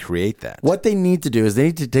recreate that. What they need to do is they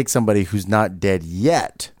need to take somebody who's not dead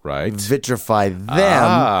yet, vitrify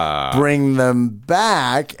them, bring them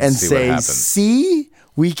back, and say, "See,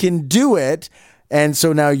 we can do it." And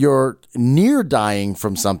so now you're near dying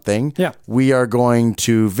from something. Yeah. We are going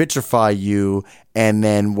to vitrify you. And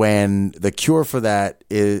then when the cure for that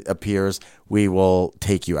appears, we will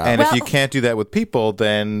take you out. And if you can't do that with people,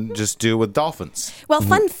 then just do it with dolphins. Well,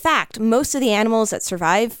 fun fact, most of the animals that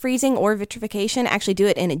survive freezing or vitrification actually do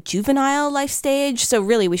it in a juvenile life stage. So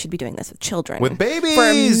really, we should be doing this with children. With babies!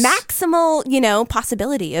 For maximal,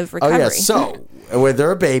 possibility of recovery. Oh, yeah. So when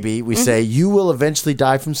they're a baby, we say, you will eventually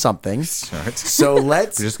die from something. So We're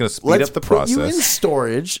just going to speed up the process. Put you in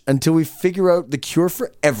storage until we figure out the cure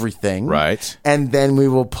for everything. Right. And then we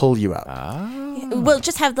will pull you out. We'll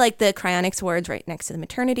just have the cryonics wards right next to the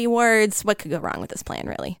maternity wards. What could go wrong with this plan,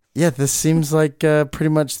 really? Yeah, this seems like pretty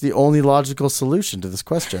much the only logical solution to this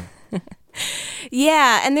question.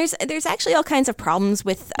 Yeah, and there's actually all kinds of problems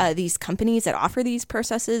with these companies that offer these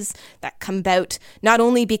processes that come about not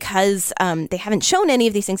only because they haven't shown any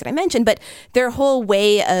of these things that I mentioned, but their whole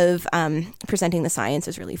way of presenting the science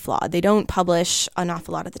is really flawed. They don't publish an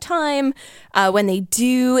awful lot of the time. When they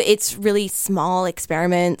do, it's really small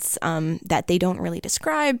experiments that they don't really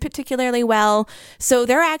describe particularly well. So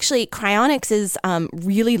they're actually, cryonics is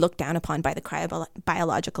really looked down upon by the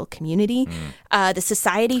cryobiological community. The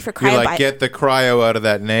Society for Get the cryo out of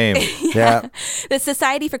that name. Yeah. The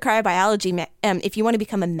Society for Cryobiology, if you want to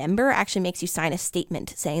become a member, actually makes you sign a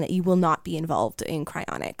statement saying that you will not be involved in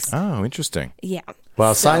cryonics. Oh, interesting. Yeah.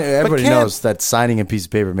 Well, everybody knows that signing a piece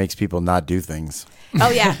of paper makes people not do things.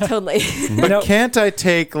 Oh, yeah, totally. But can't I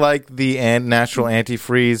take the natural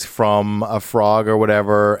antifreeze from a frog or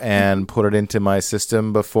whatever and put it into my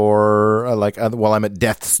system before, while I'm at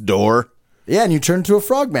death's door? Yeah, and you turn into a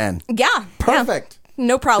frogman. Yeah. Perfect. Yeah.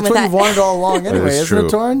 No problem with that. That's what you've wanted all along anyway, isn't true.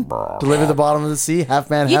 it, Torrin? To live at the bottom of the sea, half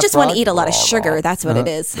man, half frog. You just want to eat a lot of sugar. That's what it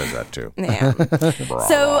is. There's that too. Yeah.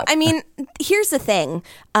 So, here's the thing.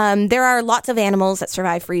 There are lots of animals that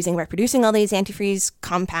survive freezing by producing all these antifreeze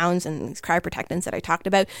compounds and these cryoprotectants that I talked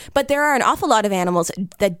about. But there are an awful lot of animals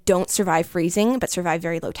that don't survive freezing but survive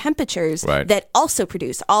very low temperatures that also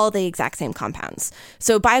produce all the exact same compounds.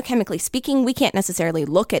 So biochemically speaking, we can't necessarily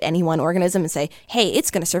look at any one organism and say, hey, it's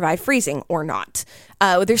going to survive freezing or not.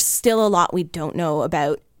 There's still a lot we don't know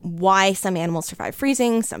about why some animals survive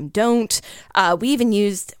freezing, some don't. We even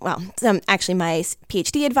used, my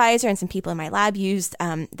PhD advisor and some people in my lab used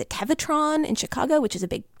the Tevatron in Chicago, which is a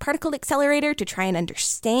big particle accelerator, to try and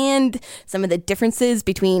understand some of the differences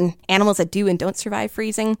between animals that do and don't survive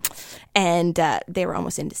freezing. And they were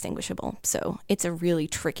almost indistinguishable. So it's a really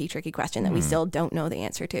tricky question that we still don't know the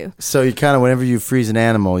answer to. So you kind of, whenever you freeze an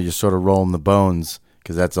animal, you're sort of rolling the bones,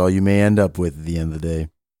 because that's all you may end up with at the end of the day.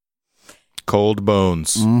 Cold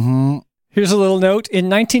bones. Mm-hmm. Here's a little note. In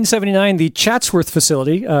 1979, the Chatsworth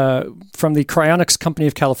facility from the Cryonics Company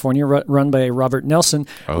of California, run by Robert Nelson,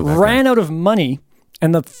 ran out of money,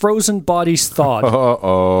 and the frozen bodies thawed.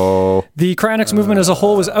 Uh-oh. The cryonics movement as a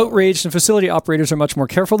whole was outraged, and facility operators are much more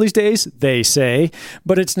careful these days, they say.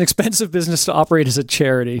 But it's an expensive business to operate as a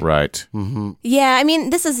charity. Right. Mm-hmm. Yeah, I mean,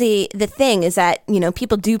 this is the thing is that,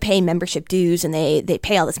 people do pay membership dues and they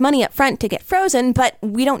pay all this money up front to get frozen, but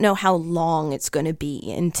we don't know how long it's going to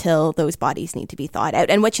be until those bodies need to be thawed out.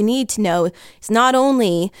 And what you need to know is not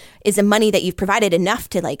only is the money that you've provided enough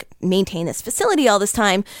to maintain this facility all this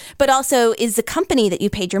time, but also is the company that you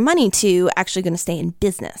paid your money to actually going to stay in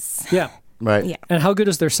business. Yeah. Right. Yeah. And how good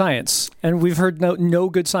is their science? And we've heard no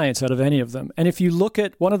good science out of any of them. And if you look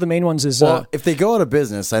at one of the main ones is... Well, if they go out of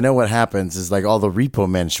business, I know what happens is all the repo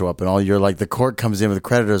men show up and all your the court comes in with the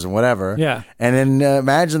creditors and whatever. Yeah. And then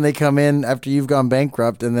imagine they come in after you've gone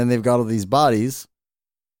bankrupt and then they've got all these bodies.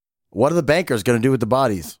 What are the bankers going to do with the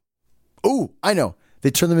bodies? Ooh, I know. They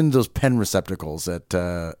turn them into those pen receptacles at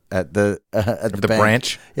the bank.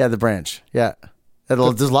 Branch? Yeah, the branch. Yeah.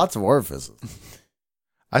 There's lots of orifices.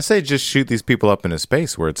 I say just shoot these people up into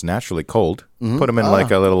space where it's naturally cold. Mm-hmm. Put them in a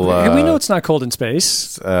little... we know it's not cold in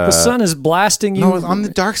space. The sun is blasting you. No, it's on the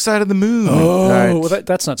dark side of the moon. Oh, right. Well,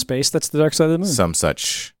 that's not space. That's the dark side of the moon. Some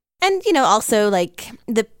such. And, also,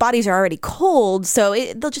 the bodies are already cold, so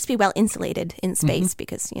they'll just be well insulated in space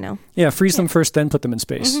because, Yeah, freeze them first, then put them in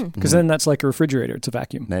space. Because then that's like a refrigerator. It's a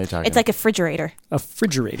vacuum. Now you're talking. It's like a refrigerator. A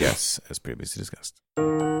refrigerator. Yes, as previously discussed.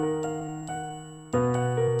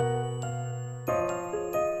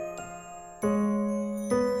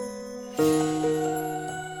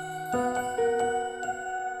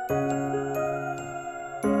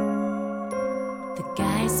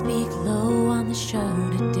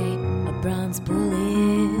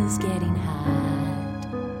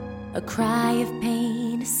 A cry of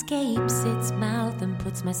pain escapes its mouth and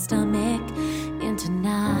puts my stomach into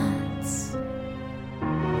knots.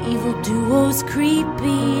 Evil duos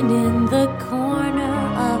creeping in the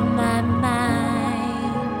corner of my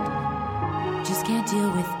mind. Just can't deal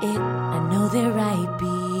with it, I know they're right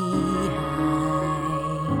behind.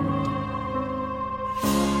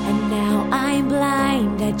 And now I'm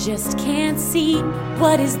blind, I just can't see.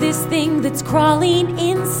 What is this thing that's crawling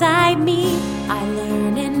inside me? I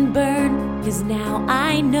learn and burn, 'cause now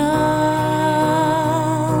I know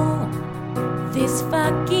this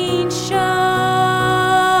fucking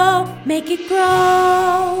show. Make it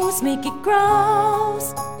gross, make it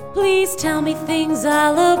gross. Please tell me things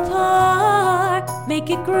all apart. Make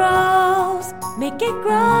it gross,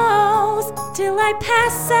 till I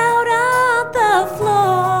pass out on the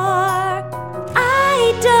floor.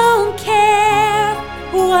 I don't care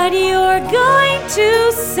what you're going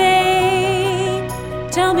to say.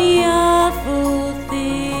 Tell me awful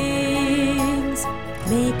things.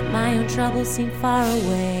 Make my own trouble seem far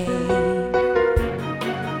away.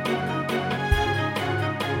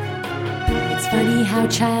 It's funny how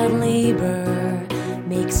child labor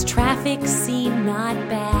makes traffic seem not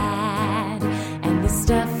bad. And the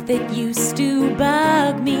stuff that used to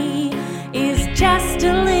bug me is just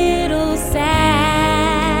a little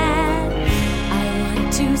sad. I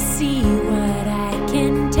want to see what I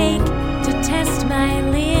can take to test my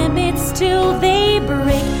limits till they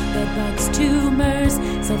break. Bedbugs, tumors,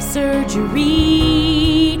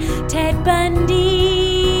 self-surgery, Ted Bundy.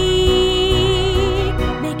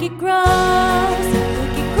 Make it gross,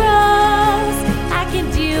 I can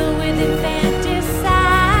deal with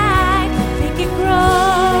infanticide. Make it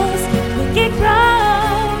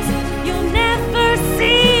gross, you'll never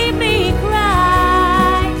see me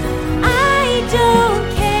cry. I don't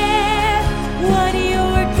care what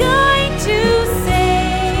you're going to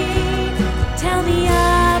say. Tell me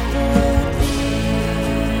awful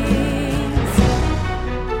things.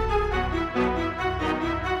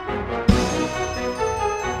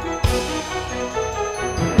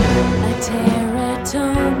 A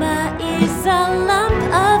teratoma is a lump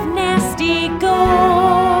of nasty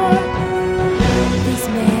gore. This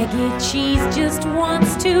maggot cheese just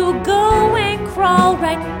wants to go and crawl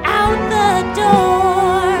right out the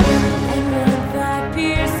door. And one thought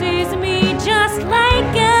pierces me just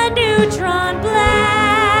like a neutron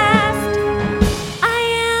blast.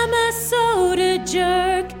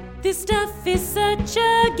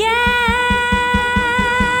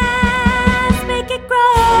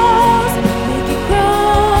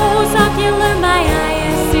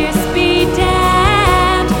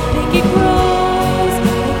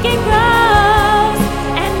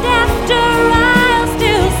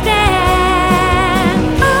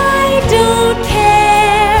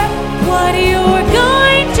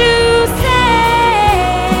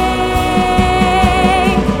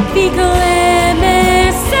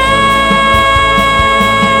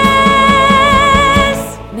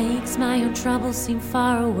 seem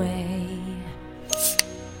far away.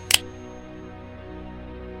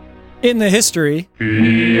 In the history, in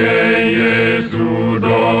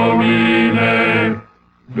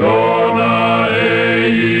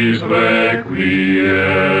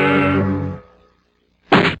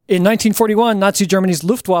 1941, Nazi Germany's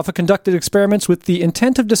Luftwaffe conducted experiments with the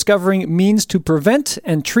intent of discovering means to prevent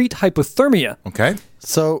and treat hypothermia. Okay.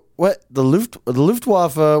 So what? The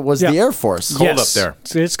Luftwaffe was the Air Force. Cold up there.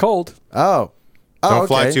 It's cold. Oh. Don't okay.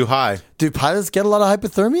 fly too high. Do pilots get a lot of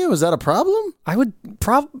hypothermia? Was that a problem? I would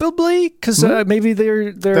probably, because maybe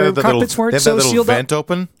their The cockpits little, weren't they have so that little sealed vent up.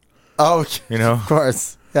 open. Oh, You know? of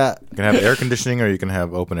course. Yeah. You can have air conditioning or you can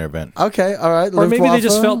have open air vent. Okay. All right. Or maybe they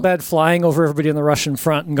just Luftwaffe. felt bad flying over everybody on the Russian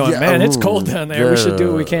front and going, Yeah, man, it's ooh, cold down there. We should do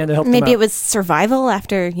what we can to help them Maybe out. it was survival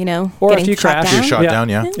after, Or getting if you shot crash. down. You shot down,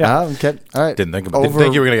 yeah. Ah, okay. All right. Didn't think you were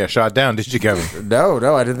going to get shot down, did you, Kevin? No,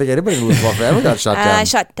 I didn't think anybody in the Luftwaffe ever got shot down. I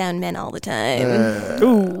shot down men all the time.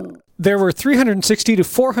 Ooh. There were 360 to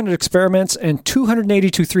 400 experiments and 280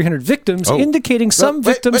 to 300 victims, Oh. indicating some Wait,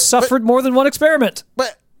 victims wait. suffered more than one experiment.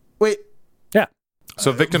 But wait. Yeah.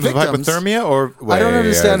 So victims of victims? hypothermia or... I don't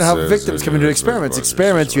understand how Yes, victims come into experiments.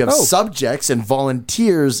 Experiments, you have Oh. subjects and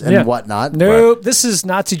volunteers and Yeah. whatnot. Nope, this is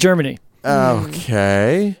Nazi Germany.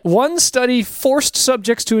 Okay. One study forced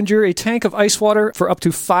subjects to endure a tank of ice water for up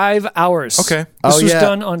to 5 hours. Okay. This Oh, was yeah.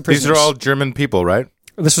 done on prisoners. These are all German people, right?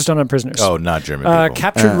 This was done on prisoners. Oh, not German people.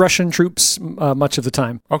 Captured Russian troops much of the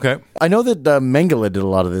time. Okay. I know that Mengele did a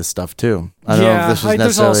lot of this stuff too. I don't know if this was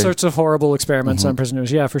there's all necessarily... sorts of horrible experiments on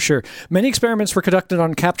prisoners. Yeah, for sure. Many experiments were conducted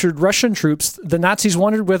on captured Russian troops. The Nazis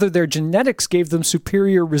wondered whether their genetics gave them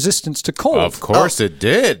superior resistance to cold. Of course it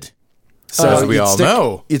did. So As we you'd all stick-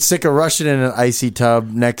 know. You'd stick a Russian in an icy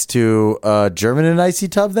tub next to a German in an icy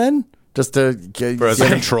tub then? Just to... As a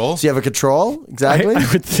control? So you have a control? Exactly. I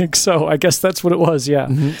would think so. I guess that's what it was, yeah.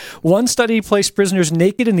 One study placed prisoners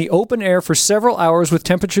naked in the open air for several hours with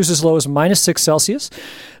temperatures as low as -6 Celsius.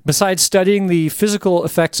 Besides studying the physical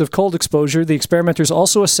effects of cold exposure, the experimenters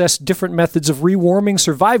also assessed different methods of rewarming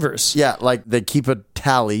survivors. Yeah, like they keep a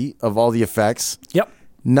tally of all the effects. Yep.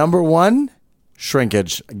 Number one,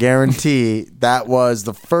 shrinkage. I guarantee that was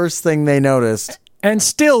the first thing they noticed. And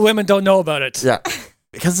still women don't know about it. Yeah.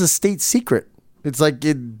 Because it's a state secret. It's like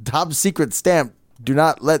a top secret stamp. Do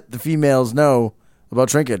not let the females know about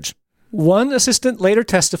shrinkage. One assistant later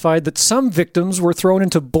testified that some victims were thrown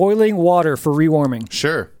into boiling water for rewarming.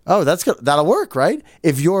 Sure. Oh, that's good. That'll work, right?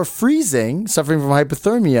 If you're freezing, suffering from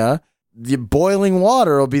hypothermia, the boiling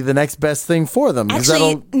water will be the next best thing for them. 'cause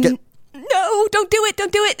Actually, that'll get... no, don't do it.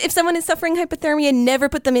 Don't do it. If someone is suffering hypothermia, never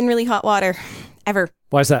put them in really hot water. Ever.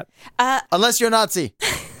 Why is that? Unless you're a Nazi.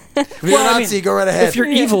 If you're a Nazi, go right ahead. If you're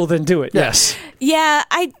evil, then do it, yes. Yeah,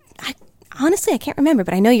 I honestly, I can't remember,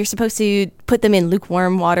 but I know you're supposed to put them in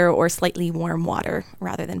lukewarm water or slightly warm water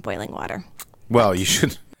rather than boiling water. Well, you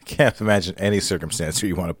should... Can't imagine any circumstance where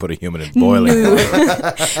you want to put a human in boiling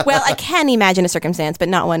water. Well, I can imagine a circumstance, but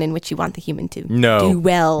not one in which you want the human to do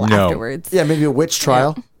well No. afterwards. Yeah, maybe a witch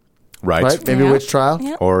trial. Right. Right? Maybe a witch trial.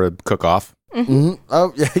 Yeah. Or a cook-off.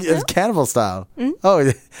 Oh, yeah, it's cannibal style.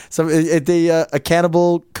 Oh, so a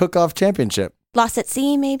cannibal cook-off championship. Lost at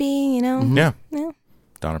sea, maybe, Yeah. Yeah.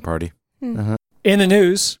 Donner party. In the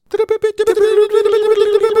news,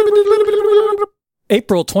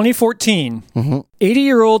 April 2014,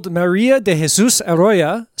 80-year-old Maria de Jesus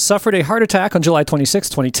Arroyo suffered a heart attack on July 26,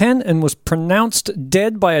 2010, and was pronounced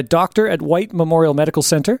dead by a doctor at White Memorial Medical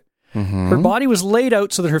Center. Her body was laid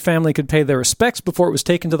out so that her family could pay their respects before it was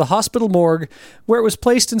taken to the hospital morgue, where it was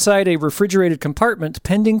placed inside a refrigerated compartment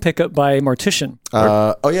pending pickup by a mortician.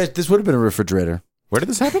 Oh, yeah, this would have been a refrigerator. Where did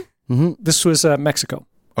this happen? This was Mexico.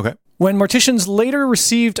 Okay. When morticians later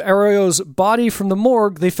received Arroyo's body from the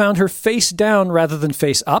morgue, they found her face down rather than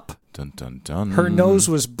face up. Dun, dun, dun. Her nose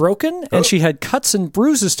was broken, and she had cuts and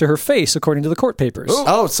bruises to her face, according to the court papers.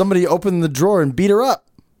 Oh, somebody opened the drawer and beat her up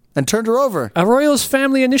and turned her over. Arroyo's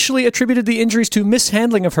family initially attributed the injuries to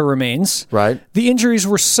mishandling of her remains. Right. The injuries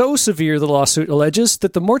were so severe, the lawsuit alleges,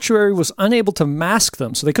 that the mortuary was unable to mask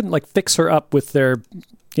them, so they couldn't, fix her up with their,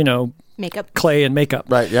 Makeup. clay and makeup.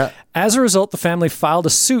 Right, yeah. As a result, the family filed a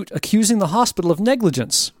suit accusing the hospital of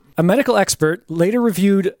negligence. A medical expert later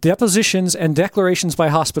reviewed depositions and declarations by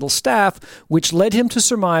hospital staff, which led him to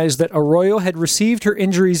surmise that Arroyo had received her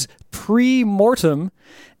injuries pre-mortem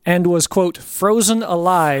and was, quote, frozen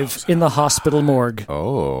alive in the hospital morgue.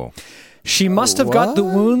 Oh. She must have got the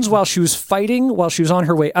wounds while she was fighting, while she was on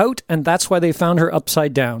her way out, and that's why they found her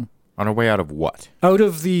upside down. On her way out of what? Out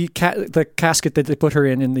of the casket that they put her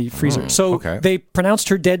in the freezer. So okay. they pronounced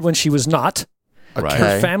her dead when she was not. Right.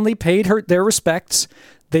 Her family paid her their respects.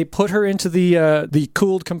 They put her into the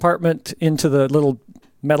cooled compartment, into the little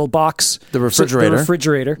metal box. The refrigerator. The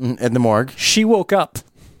refrigerator. In the morgue. She woke up.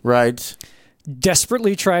 Right.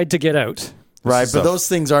 Desperately tried to get out. Right, but those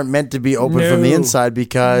things aren't meant to be open from the inside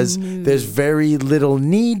because there's very little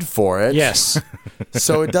need for it. Yes.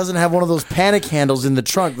 So it doesn't have one of those panic handles in the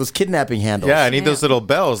trunk, those kidnapping handles. Yeah, I need those little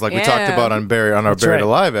bells like we talked about on our Buried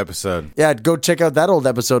Alive episode. Yeah, go check out that old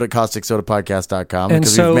episode at causticsodapodcast.com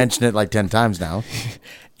because we've mentioned it like 10 times now.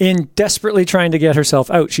 In desperately trying to get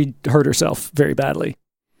herself out, she hurt herself very badly.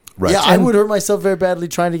 Right. Yeah, I would hurt myself very badly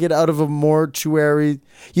trying to get out of a mortuary.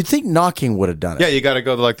 You'd think knocking would have done it. Yeah, you got to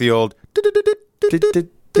go to like the old...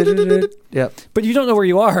 Yeah, but you don't know where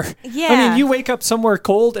you are. Yeah. I mean, you wake up somewhere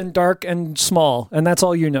cold and dark and small, and that's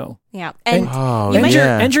all you know. Yeah. And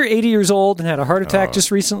and you're 80 years old and had a heart attack just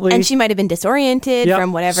recently. And she might have been disoriented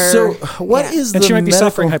from whatever. So what is and she might be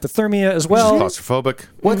suffering hypothermia as well. She's claustrophobic.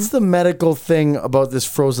 What's the medical thing about this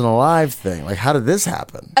frozen alive thing? Like, how did this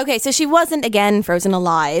happen? Okay, so she wasn't, again, frozen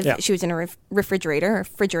alive. Yeah. She was in a refrigerator,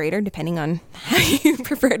 depending on how you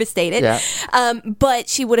prefer to state it. Yeah. But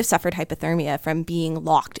she would have suffered hypothermia from being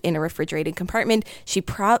locked in a refrigerated compartment.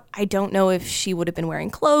 I don't know if she would have been wearing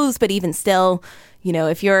clothes, but even still, you know,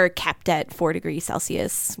 if you're kept at 4 degrees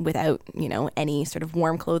Celsius without, you know, any sort of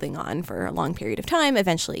warm clothing on for a long period of time,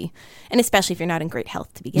 eventually, and especially if you're not in great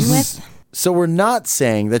health to begin with. So we're not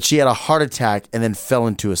saying that she had a heart attack and then fell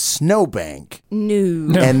into a snowbank.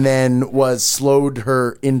 No. And then slowed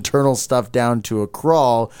her internal stuff down to a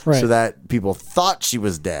crawl so that people thought she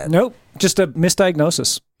was dead. Nope. Just a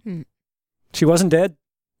misdiagnosis. She wasn't dead.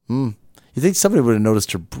 You think somebody would have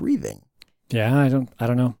noticed her breathing? Yeah, I don't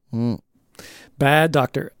know. Bad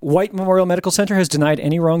doctor. White Memorial Medical Center has denied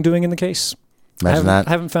any wrongdoing in the case. Imagine that. I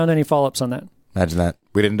haven't found any follow-ups on that. Imagine that.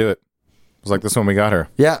 We didn't do it. It was like this when we got her.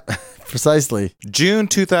 Yeah, precisely. June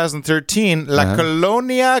 2013, La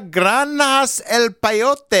Colonia Granas El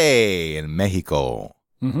Peyote in Mexico.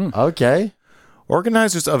 Okay.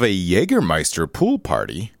 Organizers of a Jägermeister pool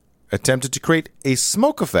party attempted to create a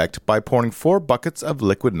smoke effect by pouring 4 buckets of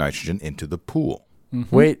liquid nitrogen into the pool.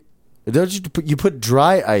 Wait, don't you put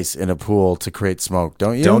dry ice in a pool to create smoke,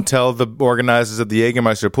 don't you? Don't tell the organizers of the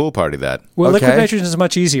Jägermeister pool party that. Well, liquid nitrogen is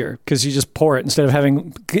much easier because you just pour it instead of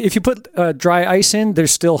having... If you put dry ice in,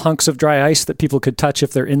 there's still hunks of dry ice that people could touch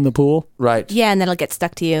if they're in the pool. Right. Yeah, and that'll get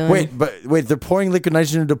stuck to you. Wait, they're pouring liquid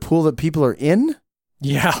nitrogen into a pool that people are in?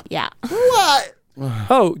 Yeah. Yeah. What?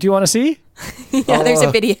 Oh, do you want to see? Yeah, there's a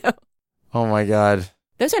video. Oh my God.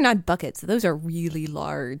 Those are not buckets. Those are really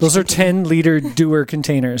large. Those are 10-liter Dewar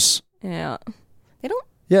containers. Yeah. They don't...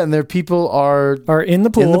 Yeah, and their people are in the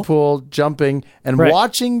pool. Jumping, and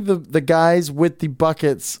watching the guys with the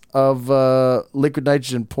buckets of liquid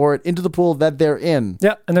nitrogen pour it into the pool that they're in.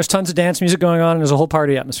 Yeah, and there's tons of dance music going on, and there's a whole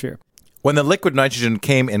party atmosphere. When the liquid nitrogen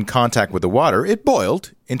came in contact with the water, it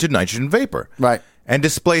boiled into nitrogen vapor. Right. And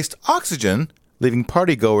displaced oxygen, leaving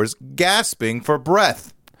partygoers gasping for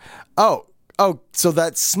breath. Oh, so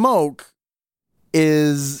that smoke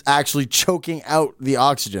is actually choking out the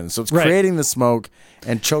oxygen. So it's creating the smoke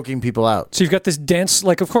and choking people out. So you've got this dense,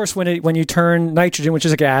 like, of course, when you turn nitrogen, which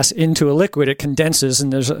is a gas, into a liquid, it condenses,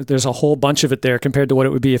 and there's a whole bunch of it there compared to what it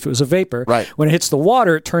would be if it was a vapor. Right. When it hits the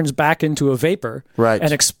water, it turns back into a vapor. Right.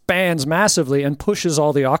 And expands massively and pushes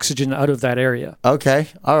all the oxygen out of that area. Okay.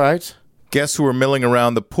 All right. Guests who were milling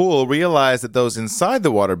around the pool realized that those inside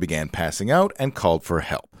the water began passing out and called for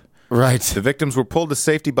help. Right. The victims were pulled to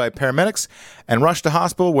safety by paramedics and rushed to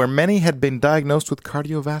hospital where many had been diagnosed with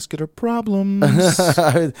cardiovascular problems.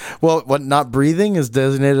 Well, what, not breathing is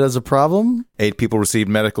designated as a problem? 8 people received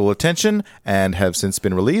medical attention and have since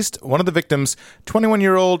been released. One of the victims,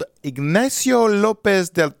 21-year-old Ignacio Lopez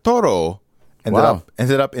del Toro,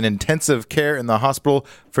 ended up in intensive care in the hospital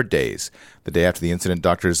for days. The day after the incident,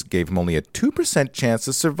 doctors gave him only a 2% chance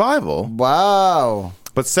of survival. Wow.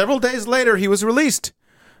 But several days later, he was released.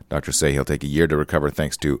 Doctors say he'll take a year to recover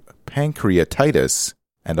thanks to pancreatitis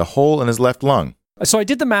and a hole in his left lung. So I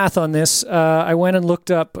did the math on this. I went and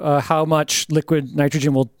looked up how much liquid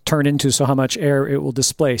nitrogen will turn into, so how much air it will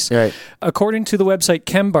displace. Right. According to the website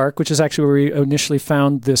Chembark, which is actually where we initially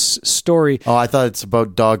found this story. Oh, I thought it's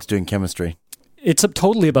about dogs doing chemistry. It's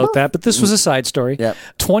totally about that, but this was a side story. Yep.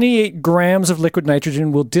 28 grams of liquid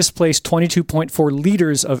nitrogen will displace 22.4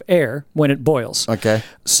 liters of air when it boils. Okay.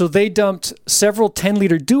 So they dumped several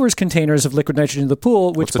 10-liter Dewar's containers of liquid nitrogen in the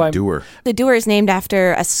pool. What's a Dewar? The Dewar is named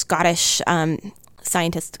after a Scottish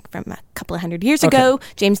scientist from a couple of hundred years ago,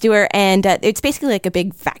 James Dewar, and it's basically like a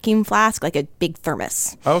big vacuum flask, like a big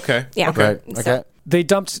thermos. Okay. Yeah. Okay. So They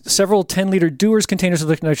dumped several 10-liter Dewar's containers of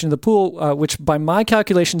liquid nitrogen in the pool, which by my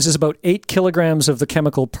calculations is about 8 kilograms of the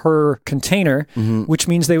chemical per container, which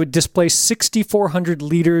means they would displace 6,400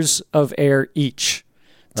 liters of air each.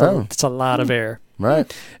 It's a lot of air.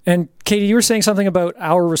 Right. And Katie, you were saying something about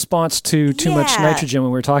our response to too much nitrogen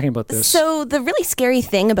when we were talking about this. So the really scary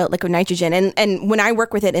thing about liquid nitrogen, and when I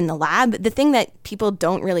work with it in the lab, the thing that people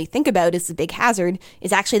don't really think about is the big hazard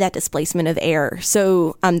is actually that displacement of air.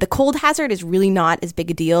 So the cold hazard is really not as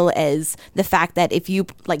big a deal as the fact that if you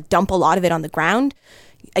like dump a lot of it on the ground,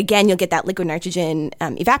 again, you'll get that liquid nitrogen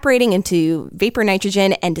evaporating into vapor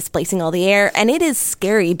nitrogen and displacing all the air. And it is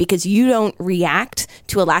scary because you don't react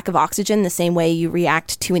to a lack of oxygen the same way you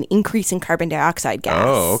react to an increase in carbon dioxide gas.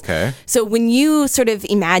 Oh, okay. So when you sort of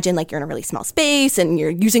imagine like you're in a really small space and you're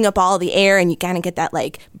using up all the air and you kind of get that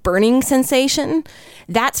like burning sensation,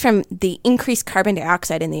 that's from the increased carbon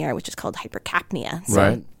dioxide in the air, which is called hypercapnia.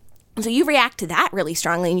 So you react to that really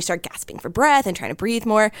strongly and you start gasping for breath and trying to breathe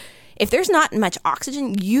more. If there's not much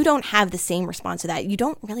oxygen, you don't have the same response to that. You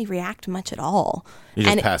don't really react much at all. You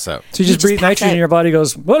just pass out. So you just breathe nitrogen and your body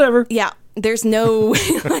goes, whatever. Yeah. There's no...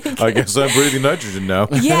 I guess I'm breathing nitrogen now.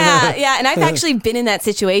 Yeah. And I've actually been in that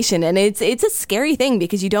situation. And it's a scary thing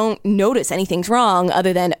because you don't notice anything's wrong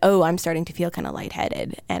other than, I'm starting to feel kind of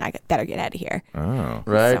lightheaded and I better get out of here. Oh.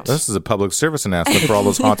 Right. So. This is a public service announcement for all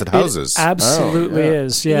those haunted houses. It absolutely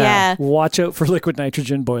is. Yeah. Watch out for liquid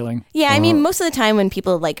nitrogen boiling. Yeah. I mean, most of the time when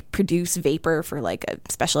people like produce vapor for like a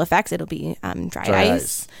special effects, it'll be dry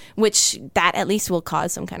ice, which that at least will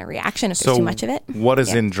cause some kind of reaction if there's too much of it. What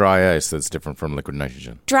is in dry ice that's different from liquid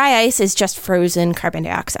nitrogen? Dry ice is just frozen carbon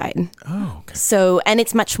dioxide. Oh, okay. So, and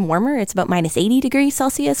it's much warmer. It's about minus 80 degrees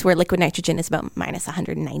Celsius, where liquid nitrogen is about minus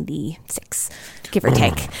 196, give or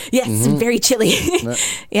take. Yeah, it's very chilly.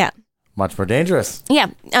 Yeah. Much more dangerous.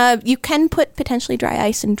 Yeah. You can put potentially dry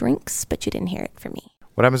ice in drinks, but you didn't hear it from me.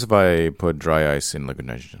 What happens if I put dry ice in liquid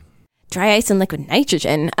nitrogen? Dry ice and liquid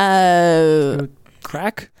nitrogen?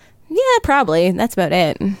 Crack? Yeah, probably. That's about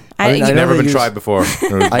it. It's never been tried before.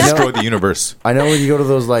 Destroyed the universe. I know when you go to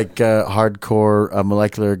those like hardcore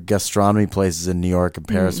molecular gastronomy places in New York and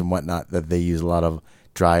Paris and whatnot, that they use a lot of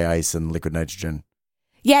dry ice and liquid nitrogen.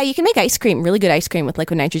 Yeah, you can make ice cream, really good ice cream with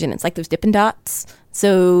liquid nitrogen. It's like those Dippin' Dots.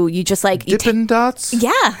 So you just like... Dippin' Dots?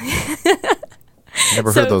 Yeah.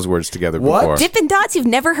 Never heard those words together before. Dippin' Dots? You've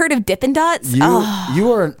never heard of Dippin' Dots? You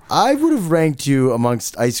are. I would have ranked you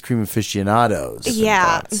amongst ice cream aficionados.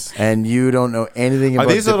 Yeah. And you don't know anything about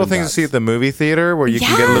Are these little things you see at the movie theater where you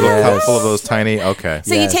can get a little cup full of those tiny... Okay.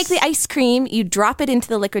 So you take the ice cream, you drop it into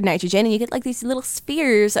the liquid nitrogen, and you get like these little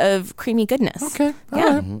spheres of creamy goodness. Okay.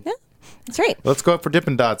 Yeah. Yeah. That's right. Let's go up for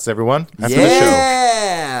Dippin' Dots, everyone, after the show.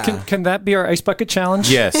 Can that be our ice bucket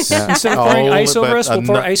challenge? Yes. Instead of pouring ice over us, we'll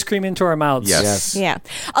pour ice cream into our mouths. Yes. Yeah.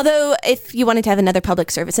 Although, if you wanted to have another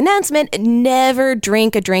public service announcement, never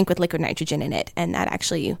drink a drink with liquid nitrogen in it. And that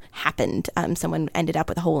actually happened. Someone ended up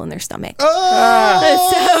with a hole in their stomach. I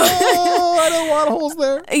don't want holes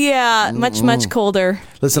there. Yeah. Much colder.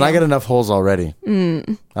 Listen, I got enough holes already.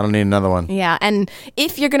 I don't need another one. Yeah. And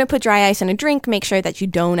if you're going to put dry ice in a drink, make sure that you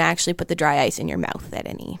don't actually put the dry ice in your mouth at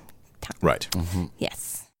any time. Right.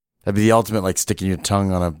 Yes. That'd be the ultimate, like sticking your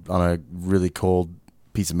tongue on a really cold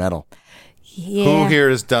piece of metal. Yeah. Who here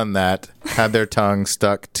has done that? Had their tongue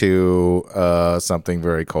stuck to something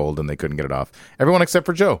very cold and they couldn't get it off? Everyone except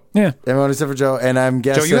for Joe. Yeah. Everyone except for Joe. And I'm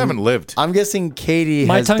guessing... Joe, you haven't lived. I'm guessing Katie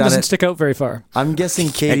My has tongue done doesn't it. stick out very far. I'm guessing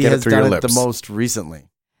Katie get it has through your done it the lips. most recently.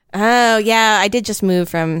 Oh, yeah. I did just move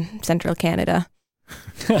from central Canada.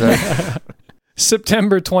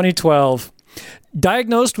 September 2012.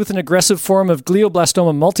 Diagnosed with an aggressive form of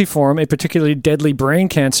glioblastoma multiforme, a particularly deadly brain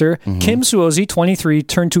cancer, Kim Suozzi, 23,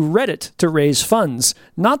 turned to Reddit to raise funds,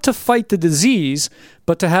 not to fight the disease,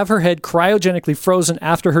 but to have her head cryogenically frozen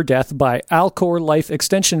after her death by Alcor Life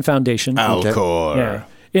Extension Foundation. Alcor. Yeah,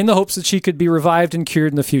 in the hopes that she could be revived and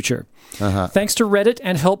cured in the future. Thanks to Reddit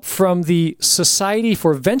and help from the Society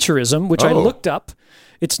for Venturism, which I looked up.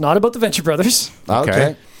 It's not about the Venture Brothers.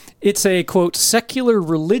 Okay. It's a, quote, secular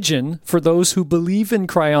religion for those who believe in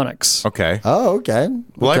cryonics. Okay. Oh, okay.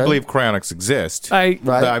 Well, Okay. I believe cryonics exist. Right.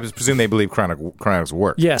 I presume they believe cryonics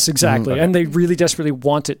work. Yes, exactly. And they really desperately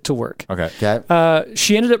want it to work. Okay. Okay.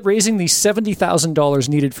 She ended up raising the $70,000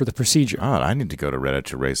 needed for the procedure. Oh, I need to go to Reddit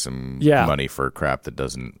to raise some money for crap that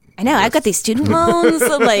doesn't... I know. I've got these student loans.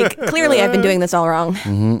 So, clearly I've been doing this all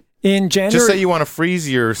wrong. In January... Just say you want to freeze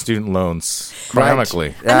your student loans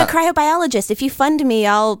cryonically. Yeah. I'm a cryobiologist. If you fund me,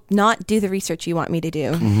 I'll not do the research you want me to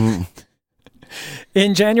do.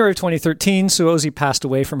 In January of 2013, Suozzi passed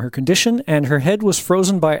away from her condition, and her head was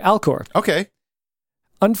frozen by Alcor. Okay.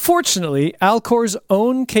 Unfortunately, Alcor's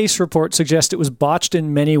own case report suggests it was botched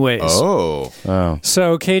in many ways. Oh.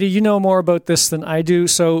 So, Katie, you know more about this than I do,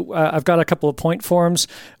 so I've got a couple of point forms.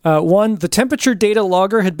 One, the temperature data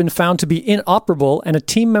logger had been found to be inoperable, and a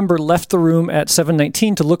team member left the room at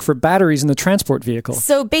 7:19 to look for batteries in the transport vehicle.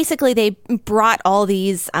 So basically, they brought all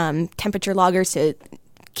these temperature loggers to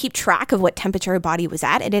keep track of what temperature a body was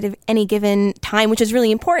at any given time, which is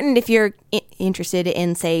really important if you're interested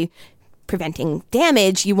in, say, preventing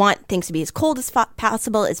damage. You want things to be as cold as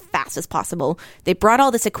possible, as fast as possible. They brought all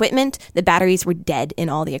this equipment. The batteries were dead in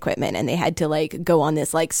all the equipment, and they had to go on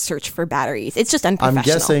this search for batteries. It's just unprofessional. I'm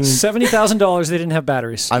guessing $70,000. They didn't have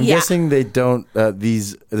batteries. I'm guessing they don't.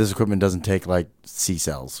 This equipment doesn't take C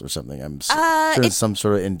cells or something. I'm sure it's some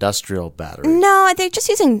sort of industrial battery. No, they're just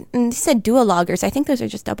using. They said dual loggers. I think those are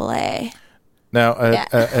just AA. Now,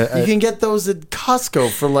 you can get those at Costco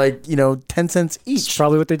for 10 cents each. That's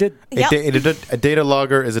probably what they did. Yep. a data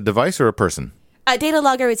logger is a device or a person? A data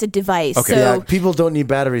logger is a device. Okay. So Yeah, people don't need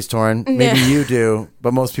batteries, Torin. Maybe you do,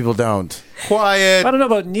 but most people don't. Quiet. I don't know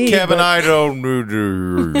about need, Kevin, but- I don't.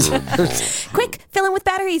 quick, fill in with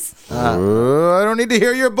batteries. I don't need to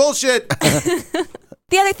hear your bullshit.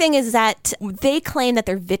 The other thing is that they claim that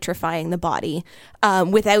they're vitrifying the body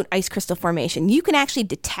without ice crystal formation. You can actually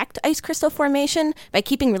detect ice crystal formation by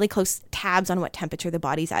keeping really close tabs on what temperature the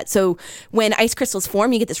body's at. So when ice crystals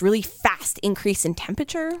form, you get this really fast increase in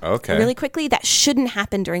temperature really quickly. That shouldn't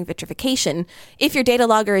happen during vitrification. If your data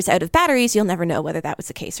logger is out of batteries, you'll never know whether that was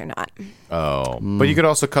the case or not. Oh. But you could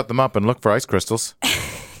also cut them up and look for ice crystals.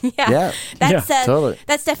 Yeah. Totally.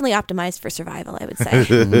 That's definitely optimized for survival, I would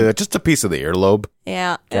say. Just a piece of the earlobe.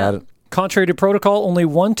 Yeah. Got it. Contrary to protocol, only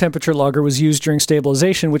one temperature logger was used during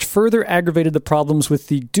stabilization, which further aggravated the problems with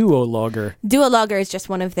the Duo logger. Duo logger is just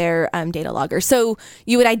one of their data loggers. So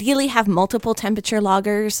you would ideally have multiple temperature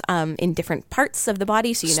loggers in different parts of the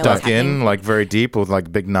body, so you know what's Stuck in, happening. very deep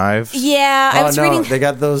with big knives. Yeah, I was reading. They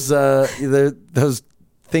got those those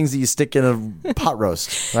things that you stick in a pot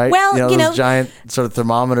roast, right? Well, those giant sort of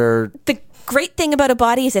thermometer. The great thing about a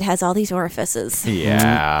body is it has all these orifices.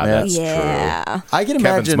 Yeah, that's true. I can Kevin's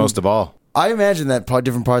imagine most of all. I imagine that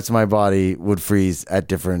different parts of my body would freeze at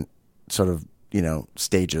different sort of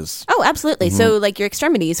stages. Oh, absolutely. So your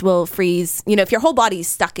extremities will freeze. If your whole body's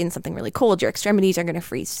stuck in something really cold, your extremities are going to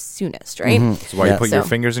freeze soonest, right? That's why you put your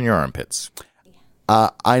fingers in your armpits.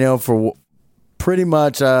 I know for pretty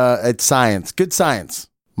much it's science. Good science.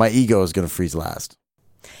 My ego is going to freeze last.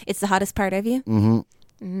 It's the hottest part of you?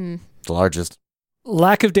 The largest.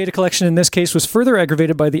 Lack of data collection in this case was further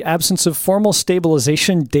aggravated by the absence of formal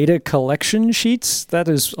stabilization data collection sheets. That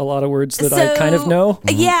is a lot of words that I kind of know.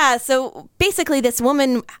 Yeah, so basically this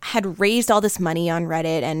woman had raised all this money on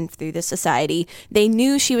Reddit and through the society. They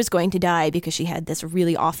knew she was going to die because she had this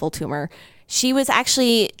really awful tumor. She was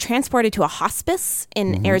actually transported to a hospice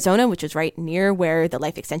in Arizona, which was right near where the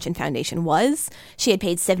Life Extension Foundation was. She had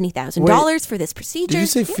paid $70,000 for this procedure. Did you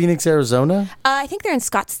say Phoenix, Arizona? I think they're in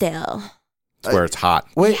Scottsdale. It's where it's hot.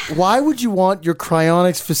 Wait, why would you want your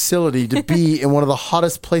cryonics facility to be in one of the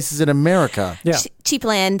hottest places in America? Yeah. Cheap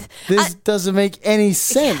land. This doesn't make any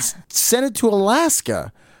sense. Send it to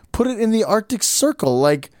Alaska. Put it in the Arctic Circle.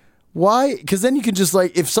 Why? Because then you can just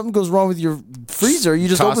if something goes wrong with your freezer, you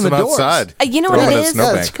just Toss open the them doors. outside. You know Throw what them it in a is?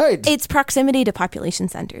 snowbank. That's right. It's proximity to population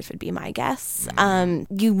centers would be my guess.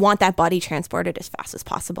 You want that body transported as fast as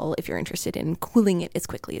possible if you're interested in cooling it as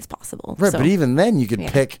quickly as possible. Right, So- but even then, you could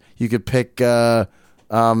pick. You could pick North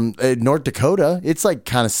Dakota. It's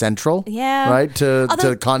kind of central. Yeah. Right to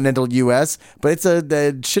Although- continental U.S., but it's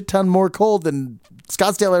a shit ton more cold than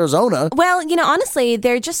Scottsdale, Arizona. Well, honestly,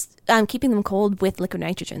 they're just keeping them cold with liquid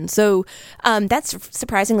nitrogen. So that's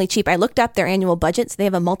surprisingly cheap. I looked up their annual budgets. They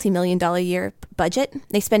have a multi-million-dollar a year budget.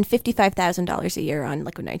 They spend $55,000 a year on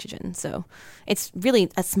liquid nitrogen. So it's really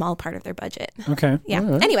a small part of their budget. Okay.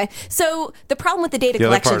 Yeah. Anyway, so the problem with the data The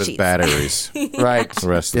other collection part is sheets. batteries. Right. The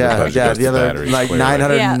rest of the budget goes the to other batteries, like clearly.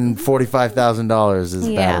 $945,000 is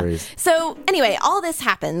batteries. So anyway, all this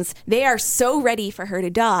happens. They are so ready for her to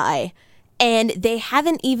die, and they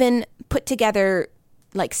haven't even put together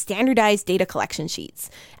standardized data collection sheets.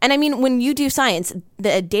 And I mean, when you do science,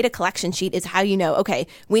 the data collection sheet is how you know, okay,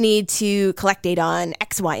 we need to collect data on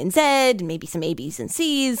X, Y, and Z, and maybe some A, B's, and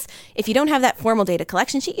C's. If you don't have that formal data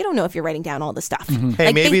collection sheet, you don't know if you're writing down all the stuff.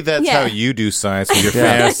 Hey, maybe that's how you do science with your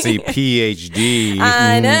fancy PhD.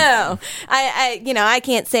 I know. I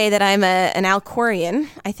can't say that I'm an Alcorian,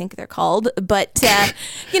 I think they're called, but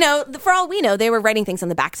for all we know, they were writing things on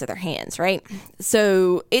the backs of their hands, right?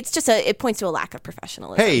 So it's just it points to a lack of professionalism.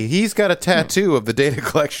 unprofessionalism. Hey, he's got a tattoo of the data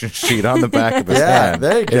collection sheet on the back of his Yeah, hand.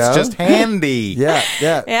 there you go. It's just handy. Yeah.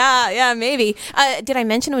 Yeah, maybe. Did I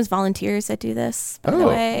mention it was volunteers that do this, by the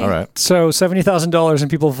way? All right. So $70,000 and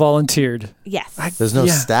people volunteered. Yes. There's no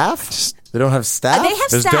staff? They don't have staff? They have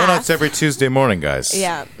There's staff. donuts every Tuesday morning, guys.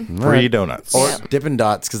 Yeah. Free donuts. Or Dippin'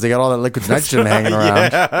 Dots, because they got all that liquid nitrogen hanging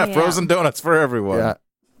around. Yeah, frozen donuts for everyone. Yeah.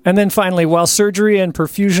 And then finally, while surgery and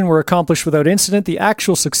perfusion were accomplished without incident, the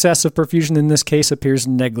actual success of perfusion in this case appears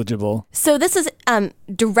negligible. So this is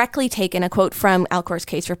directly taken, a quote from Alcor's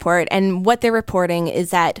case report, and what they're reporting is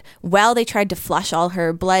that while they tried to flush all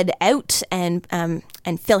her blood out and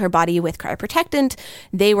fill her body with cryoprotectant,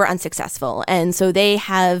 they were unsuccessful. And so they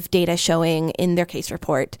have data showing in their case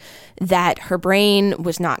report that her brain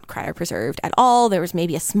was not cryopreserved at all. There was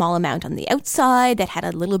maybe a small amount on the outside that had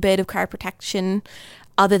a little bit of cryoprotection.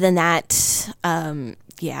 Other than that, that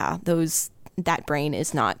brain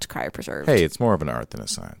is not cryopreserved. Hey, it's more of an art than a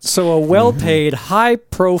science. So a well-paid,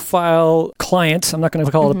 high-profile client, I'm not going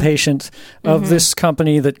to call it a patient, of this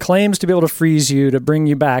company that claims to be able to freeze you to bring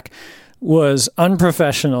you back was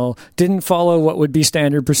unprofessional, didn't follow what would be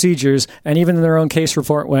standard procedures, and even in their own case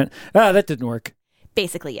report went, that didn't work.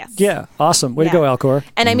 Basically, yes. Yeah, awesome. Way to go, Alcor.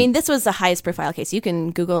 And I mean, this was the highest profile case. You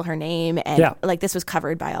can Google her name, and this was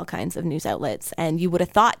covered by all kinds of news outlets. And you would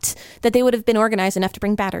have thought that they would have been organized enough to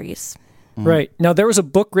bring batteries. Right. Now, there was a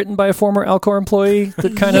book written by a former Alcor employee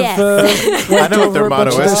that kind of I know what their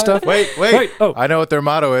motto is. Stuff. Wait. Oh. I know what their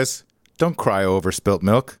motto is. Don't cry over spilt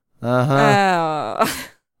milk. Uh-huh.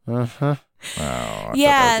 Oh, I thought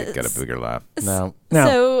that would get a bigger laugh. No.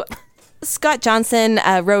 So Scott Johnson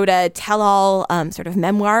wrote a tell-all sort of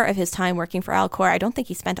memoir of his time working for Alcor. I don't think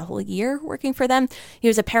he spent a whole year working for them. He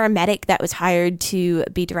was a paramedic that was hired to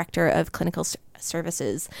be director of clinical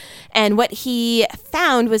services. And what he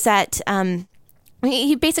found was that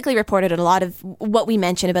he basically reported a lot of what we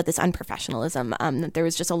mentioned about this unprofessionalism, that there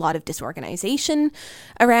was just a lot of disorganization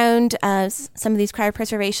around some of these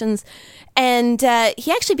cryopreservations. And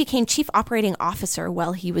he actually became chief operating officer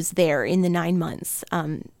while he was there in the 9 months.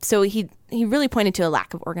 So he really pointed to a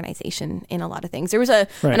lack of organization in a lot of things. There was an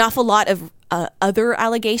awful lot of other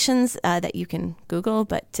allegations that you can Google,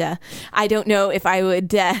 but I don't know if I would.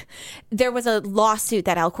 There was a lawsuit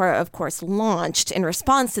that Alcor, of course, launched in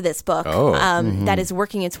response to this book that is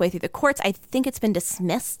working its way through the courts. I think it's been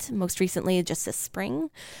dismissed most recently just this spring.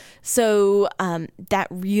 So that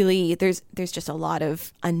really, there's just a lot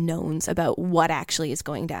of unknowns about what actually is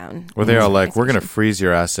going down. Well, they are like, we're going to freeze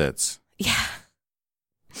your assets. Yeah.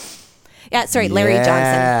 Yeah, sorry, Larry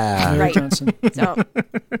Johnson. Larry Johnson. So,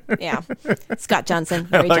 yeah. Scott Johnson,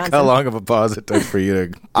 I Larry like Johnson. how long of a pause it took for you to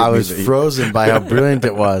give I me was the- frozen by how brilliant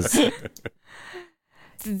it was.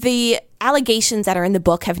 The allegations that are in the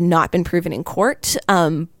book have not been proven in court,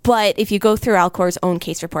 but if you go through Alcor's own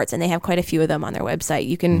case reports, and they have quite a few of them on their website,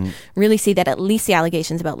 you can really see that at least the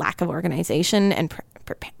allegations about lack of organization and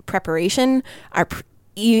preparation are,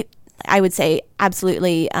 I would say,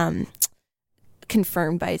 absolutely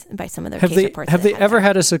confirmed by some of their case reports. Have they ever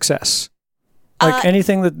had a success? Like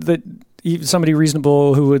anything that somebody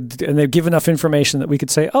reasonable who would, and they've given enough information that we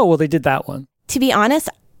could say, oh, well, they did that one. To be honest,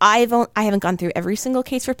 I haven't gone through every single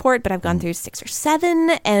case report, but I've gone through 6 or 7,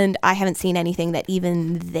 and I haven't seen anything that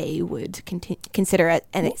even they would consider a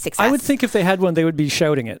success. I would think if they had one, they would be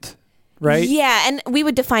shouting it, right? Yeah, and we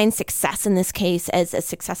would define success in this case as a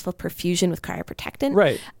successful perfusion with cryoprotectant.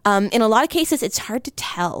 Right. In a lot of cases, it's hard to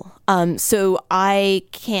tell. So I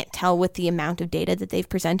can't tell with the amount of data that they've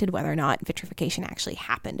presented whether or not vitrification actually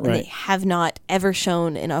happened. And they have not ever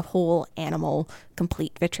shown in a whole animal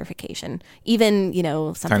complete vitrification. Even,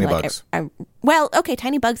 something tiny like bugs.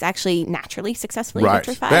 Tiny bugs actually naturally successfully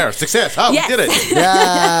vitrify. There, success. Oh, Yes. we did it.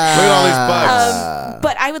 Yeah. Look at all these bugs.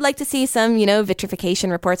 But I would like to see some,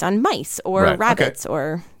 vitrification reports on mice or rabbits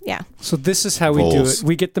or, So this is how we do Voles. it.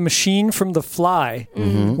 We get the machine from the fly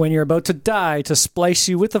when you're about to die to splice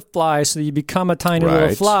you with a fly so that you become a tiny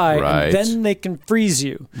little fly, and then they can freeze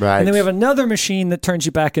you. Right. And then we have another machine that turns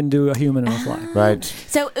you back into a human and a fly. Right.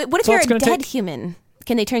 So what if So you're it's a gonna dead take- human?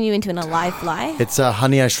 Can they turn you into an alive fly? It's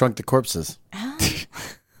Honey, I Shrunk the Corpses.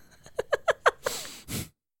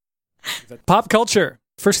 Pop culture.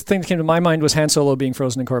 First thing that came to my mind was Han Solo being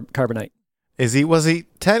frozen in carbonite. Was he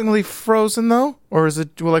technically frozen though? Or is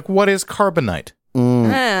it like, what is carbonite?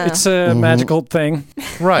 Ah. It's a magical thing.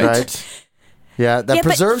 Right. Right. Yeah, that Yeah, but-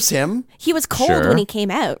 preserves him. He was cold Sure. when he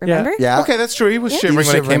came out, remember? Yeah. Okay, that's true. He was shivering when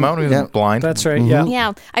Shivering. it came out. He was Yeah. blind. That's right. Yeah.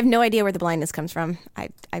 Yeah. I have no idea where the blindness comes from. I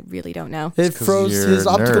really don't know. It froze your his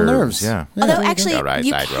optical nerves. Yeah. Although actually, All right,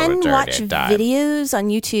 you I can drove a watch dirty time. videos on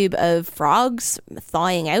YouTube of frogs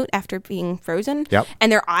thawing out after being frozen. Yep.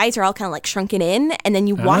 And their eyes are all kind of like shrunken in, and then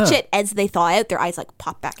you watch it as they thaw out, their eyes like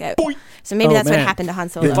pop back out. So maybe Oh, that's man. what happened to Han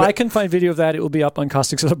Solo. If I can find video of that, it will be up on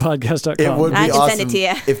causticsodapodcast.com. It would be I can awesome send it to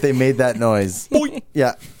you. if they made that noise.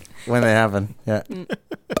 Yeah, when they happen. Yeah,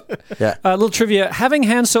 yeah. A little trivia. Having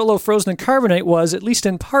Han Solo frozen in carbonite was, at least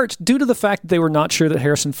in part, due to the fact that they were not sure that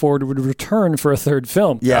Harrison Ford would return for a third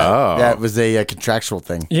film. Yeah, Oh. yeah, it was a contractual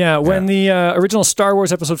thing. Yeah, when the original Star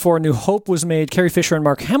Wars Episode 4 New Hope was made, Carrie Fisher and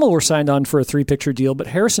Mark Hamill were signed on for a 3-picture deal, but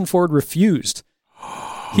Harrison Ford refused.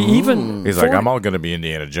 He even... He's like, I'm all going to be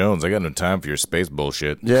Indiana Jones. I got no time for your space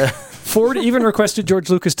bullshit. Yeah, Ford even requested George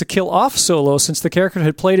Lucas to kill off Solo since the character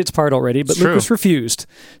had played its part already, but It's true. Lucas refused,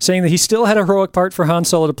 saying that he still had a heroic part for Han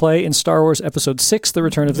Solo to play in Star Wars Episode 6, The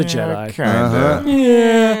Return of the Jedi. Kinda.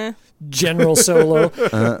 Yeah. General Solo.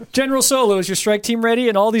 General Solo, is your strike team ready?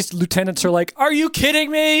 And all these lieutenants are like, are you kidding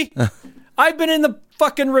me? I've been in the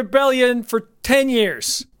fucking rebellion for 10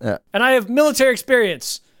 years. Yeah. And I have military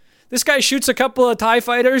experience. This guy shoots a couple of TIE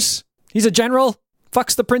fighters. He's a general.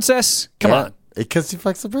 Fucks the princess. Come on. because he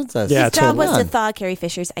fucks the princess. Yeah, His job totally. was to thaw Carrie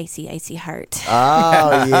Fisher's icy, icy heart.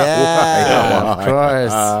 Oh yeah, of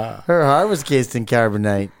course. Her heart was cased in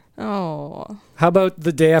carbonite. Oh. How about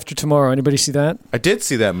The Day After Tomorrow? Anybody see that? I did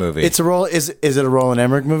see that movie. It's a roll. Is it a Roland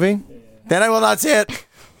Emmerich movie? Then I will not see it.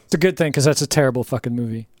 It's a good thing because that's a terrible fucking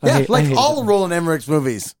movie. Yeah, I like hate all it. the Roland Emmerich's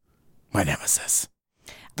movies. My nemesis.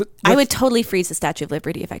 I would totally freeze the Statue of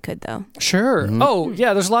Liberty if I could, though. Sure. Oh,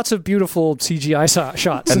 yeah, there's lots of beautiful CGI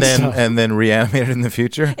shots. and then stuff. and then reanimate it in the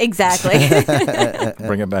future. Exactly.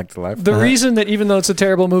 Bring it back to life. The reason that even though it's a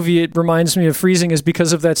terrible movie, it reminds me of Freezing is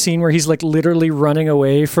because of that scene where he's like literally running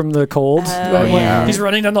away from the cold. Like, yeah. He's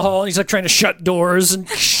running down the hall and he's like trying to shut doors and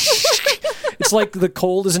it's like the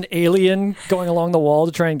cold is an alien going along the wall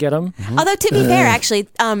to try and get him. Although, to be fair, actually,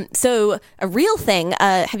 so a real thing,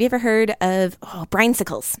 have you ever heard of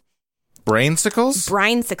brinesicles? Brainsicles?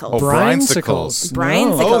 Brinesicles. Oh, Brinesicles.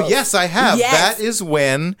 Brinesicles. No. Oh yes, I have. Yes. That is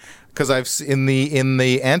when, because in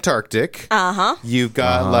the Antarctic, you've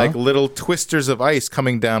got like little twisters of ice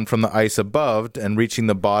coming down from the ice above and reaching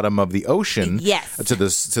the bottom of the ocean. Yes. To the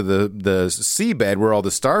seabed where all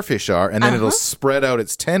the starfish are, and then it'll spread out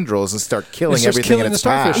its tendrils and start killing It starts everything killing in the its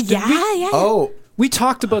starfish. path. Yeah, yeah. Oh, We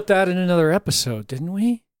talked about that in another episode, didn't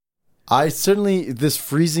we? I certainly this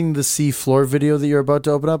freezing the sea floor video that you're about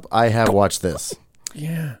to open up. I have watched this.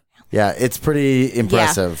 Yeah. Yeah, it's pretty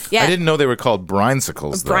impressive. Yeah. I didn't know they were called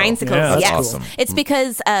brinesicles. though. Brinesicles, Yeah, that's yes. awesome. It's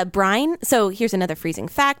because brine. So here's another freezing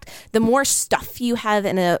fact: the more stuff you have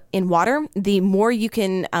in water, the more you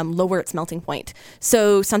can lower its melting point.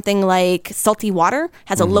 So something like salty water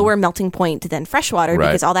has a lower melting point than fresh water Right.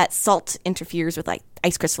 because all that salt interferes with like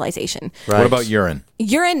ice crystallization. Right. What about urine?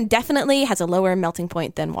 Urine definitely has a lower melting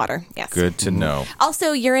point than water. Yes. Good to know.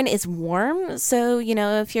 Also, urine is warm, so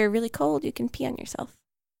if you're really cold, you can pee on yourself.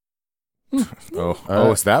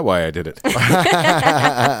 Oh, is that why I did it?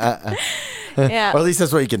 Yeah. Or at least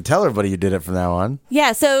that's what you can tell everybody you did it from now on.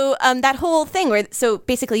 Yeah, so that whole thing so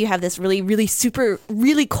basically you have this really, really super,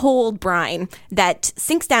 really cold brine that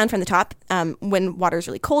sinks down from the top. When water is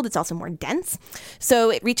really cold, it's also more dense. So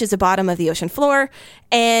it reaches the bottom of the ocean floor,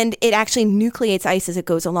 and it actually nucleates ice as it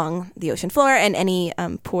goes along the ocean floor. And any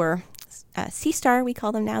poor sea star, we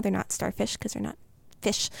call them now, they're not starfish because they're not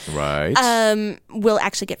fish, Right. will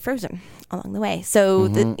actually get frozen along the way. So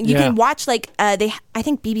you Yeah. can watch I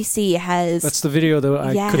think BBC has. That's the video that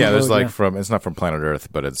I Yeah. couldn't Yeah, there's load, it's not from Planet Earth,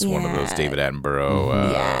 but it's one of those Yeah. David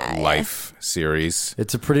Attenborough life series.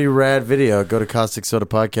 It's a pretty rad video. Go to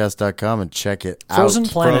causticsodapodcast.com and check it Frozen out.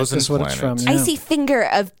 Planet Frozen is what it's from. Planet. Yeah. Icy finger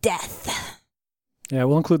of death. Yeah,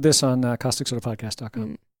 we'll include this on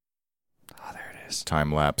causticsodapodcast.com. Oh, there it is.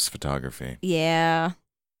 Time lapse photography. Yeah.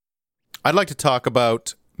 I'd like to talk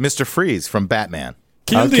about Mr. Freeze from Batman.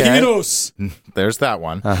 Kill the Okay. heroes. There's that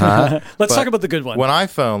one. Uh-huh. Let's But talk about the good one. When I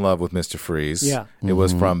fell in love with Mr. Freeze, Yeah. it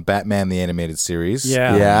was from Batman the Animated Series.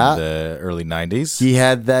 Yeah. Yeah. In the early 90s. He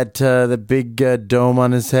had that the big dome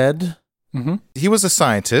on his head. He was a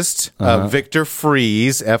scientist, Victor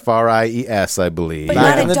Freeze, Fries, I believe. But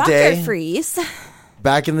Back not in a the Dr. day- Freeze.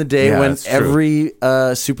 Back in the day Yeah, when that's true. every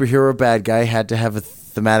superhero bad guy had to have a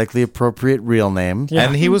thematically appropriate real name. Yeah.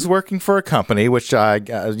 And he was working for a company, which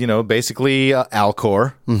basically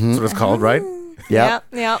Alcor. That's what it's called, right?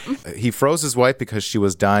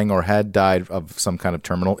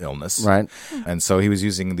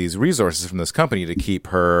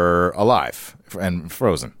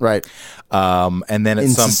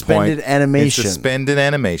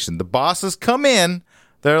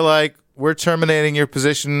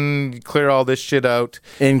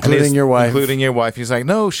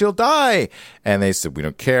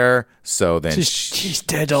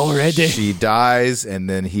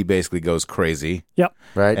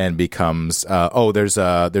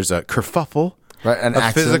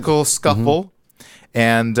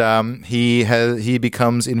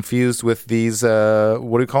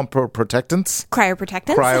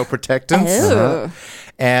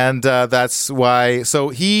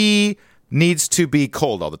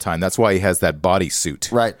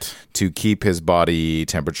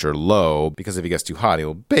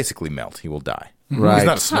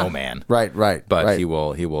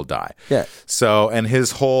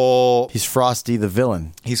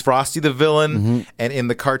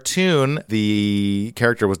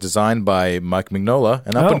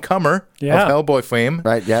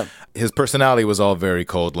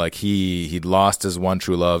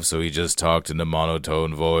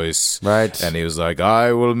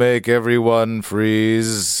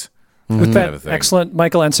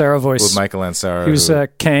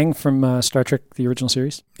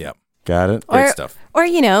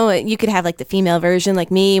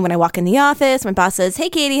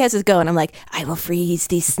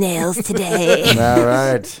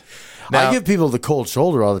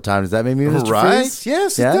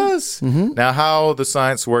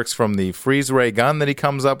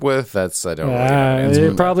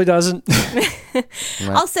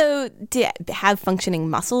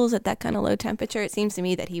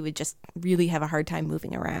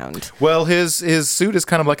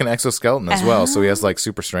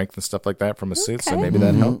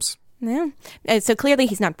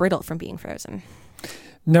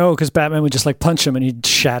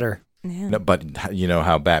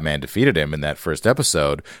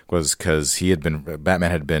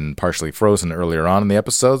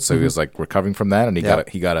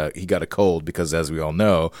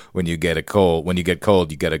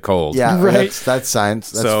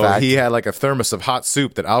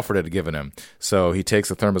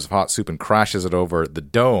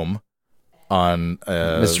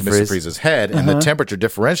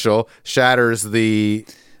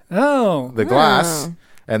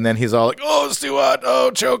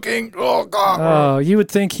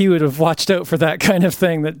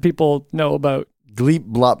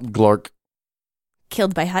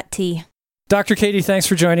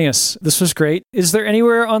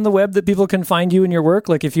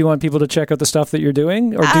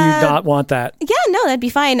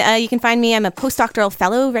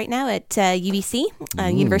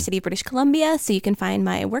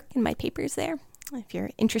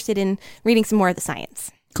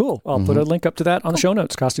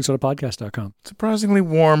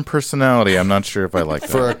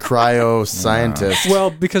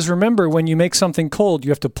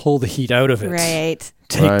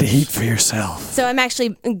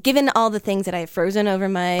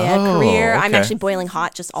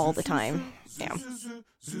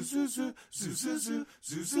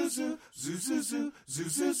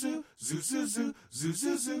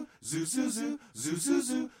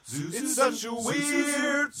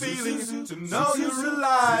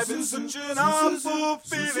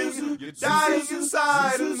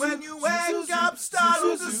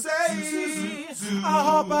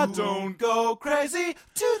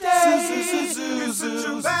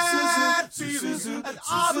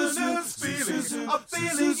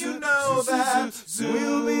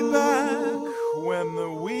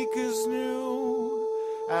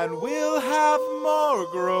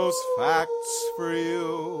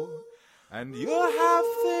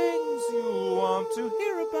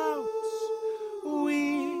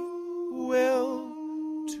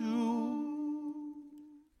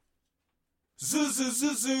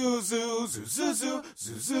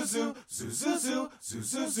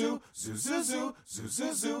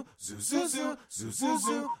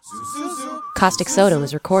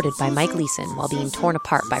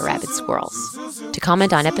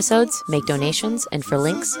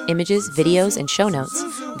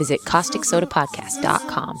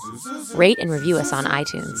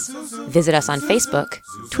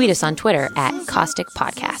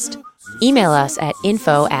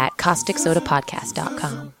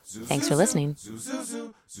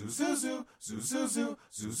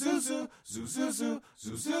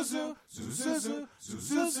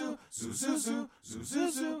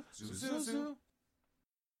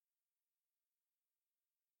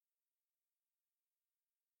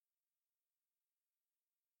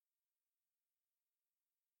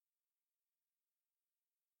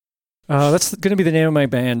 That's going to be the name of my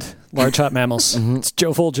band, Large Hot Mammals. It's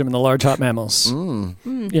Joe Foljam and the Large Hot Mammals. You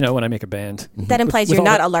know, when I make a band. That implies you're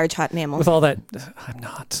not a large hot mammal. With all that, I'm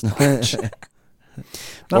not large.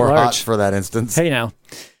 Not or large. hot for that instance. Hey now.